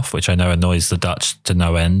van Gogh, which I know annoys the Dutch to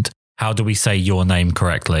no end. How do we say your name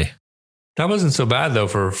correctly? That wasn't so bad though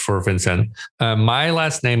for Vincent. My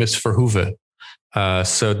last name is Verhoeve.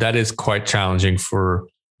 So that is quite challenging for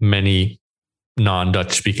many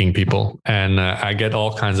non-Dutch speaking people. And I get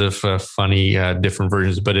all kinds of funny different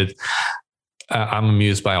versions, but I'm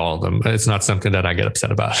amused by all of them. It's not something that I get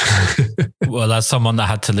upset about. Well, as someone that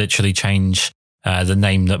had to literally change the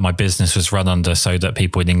name that my business was run under so that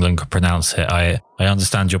people in England could pronounce it, I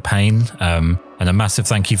understand your pain. And a massive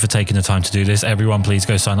thank you for taking the time to do this. Everyone, please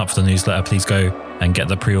go sign up for the newsletter. Please go and get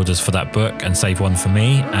the pre-orders for that book and save one for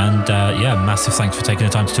me. And massive thanks for taking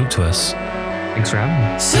the time to talk to us. Thanks for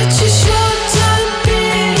having me. Such a short time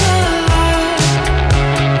being alive.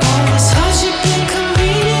 All this hardship and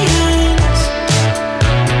convenience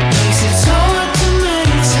makes it so hard to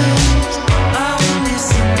make sense. I will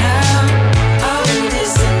listen now. I will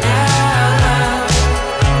listen now.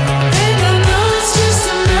 And I know it's just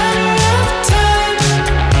a matter of time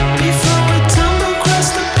before we tumble across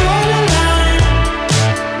the borderline.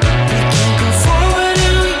 We can't go forward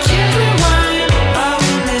and we can't rewind. I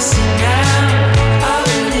will listen now. I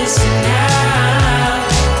will listen now.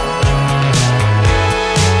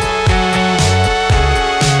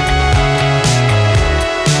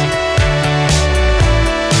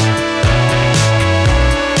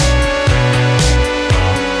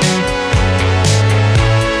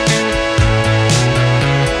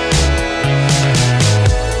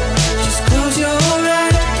 Just close your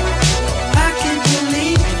eyes. I can't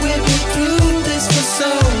believe we've been through this for so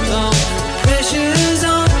long. Pressure's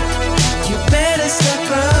on. You better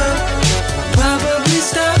step up. Probably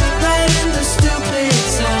stop writing the stupid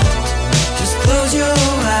songs. Just close your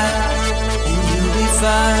eyes and you'll be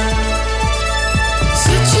fine.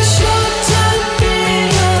 Such a short time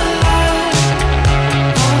being alive.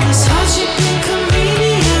 All this hardship and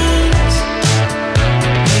convenience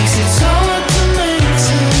makes it so hard to make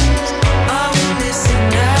sense. I will listen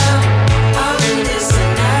now. I will listen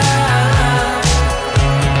now.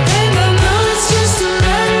 And I know it's just a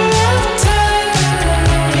matter of time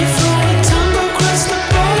before we tumble across the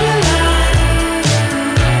borderline.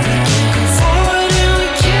 We can't go forward and we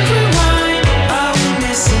can't rewind. I will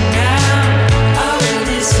listen now. I will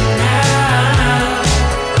listen now.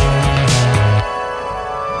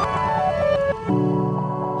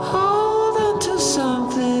 Hold on to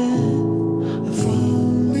something, if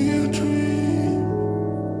only a dream.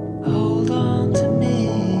 Hold on to me.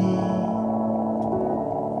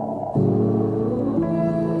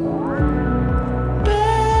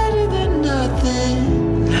 Better than nothing,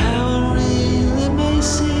 how it really may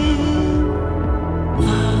seem.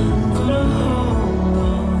 I'm gonna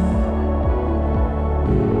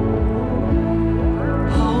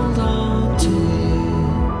hold on to you.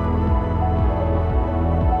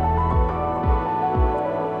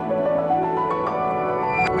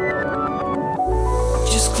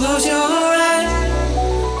 Just close your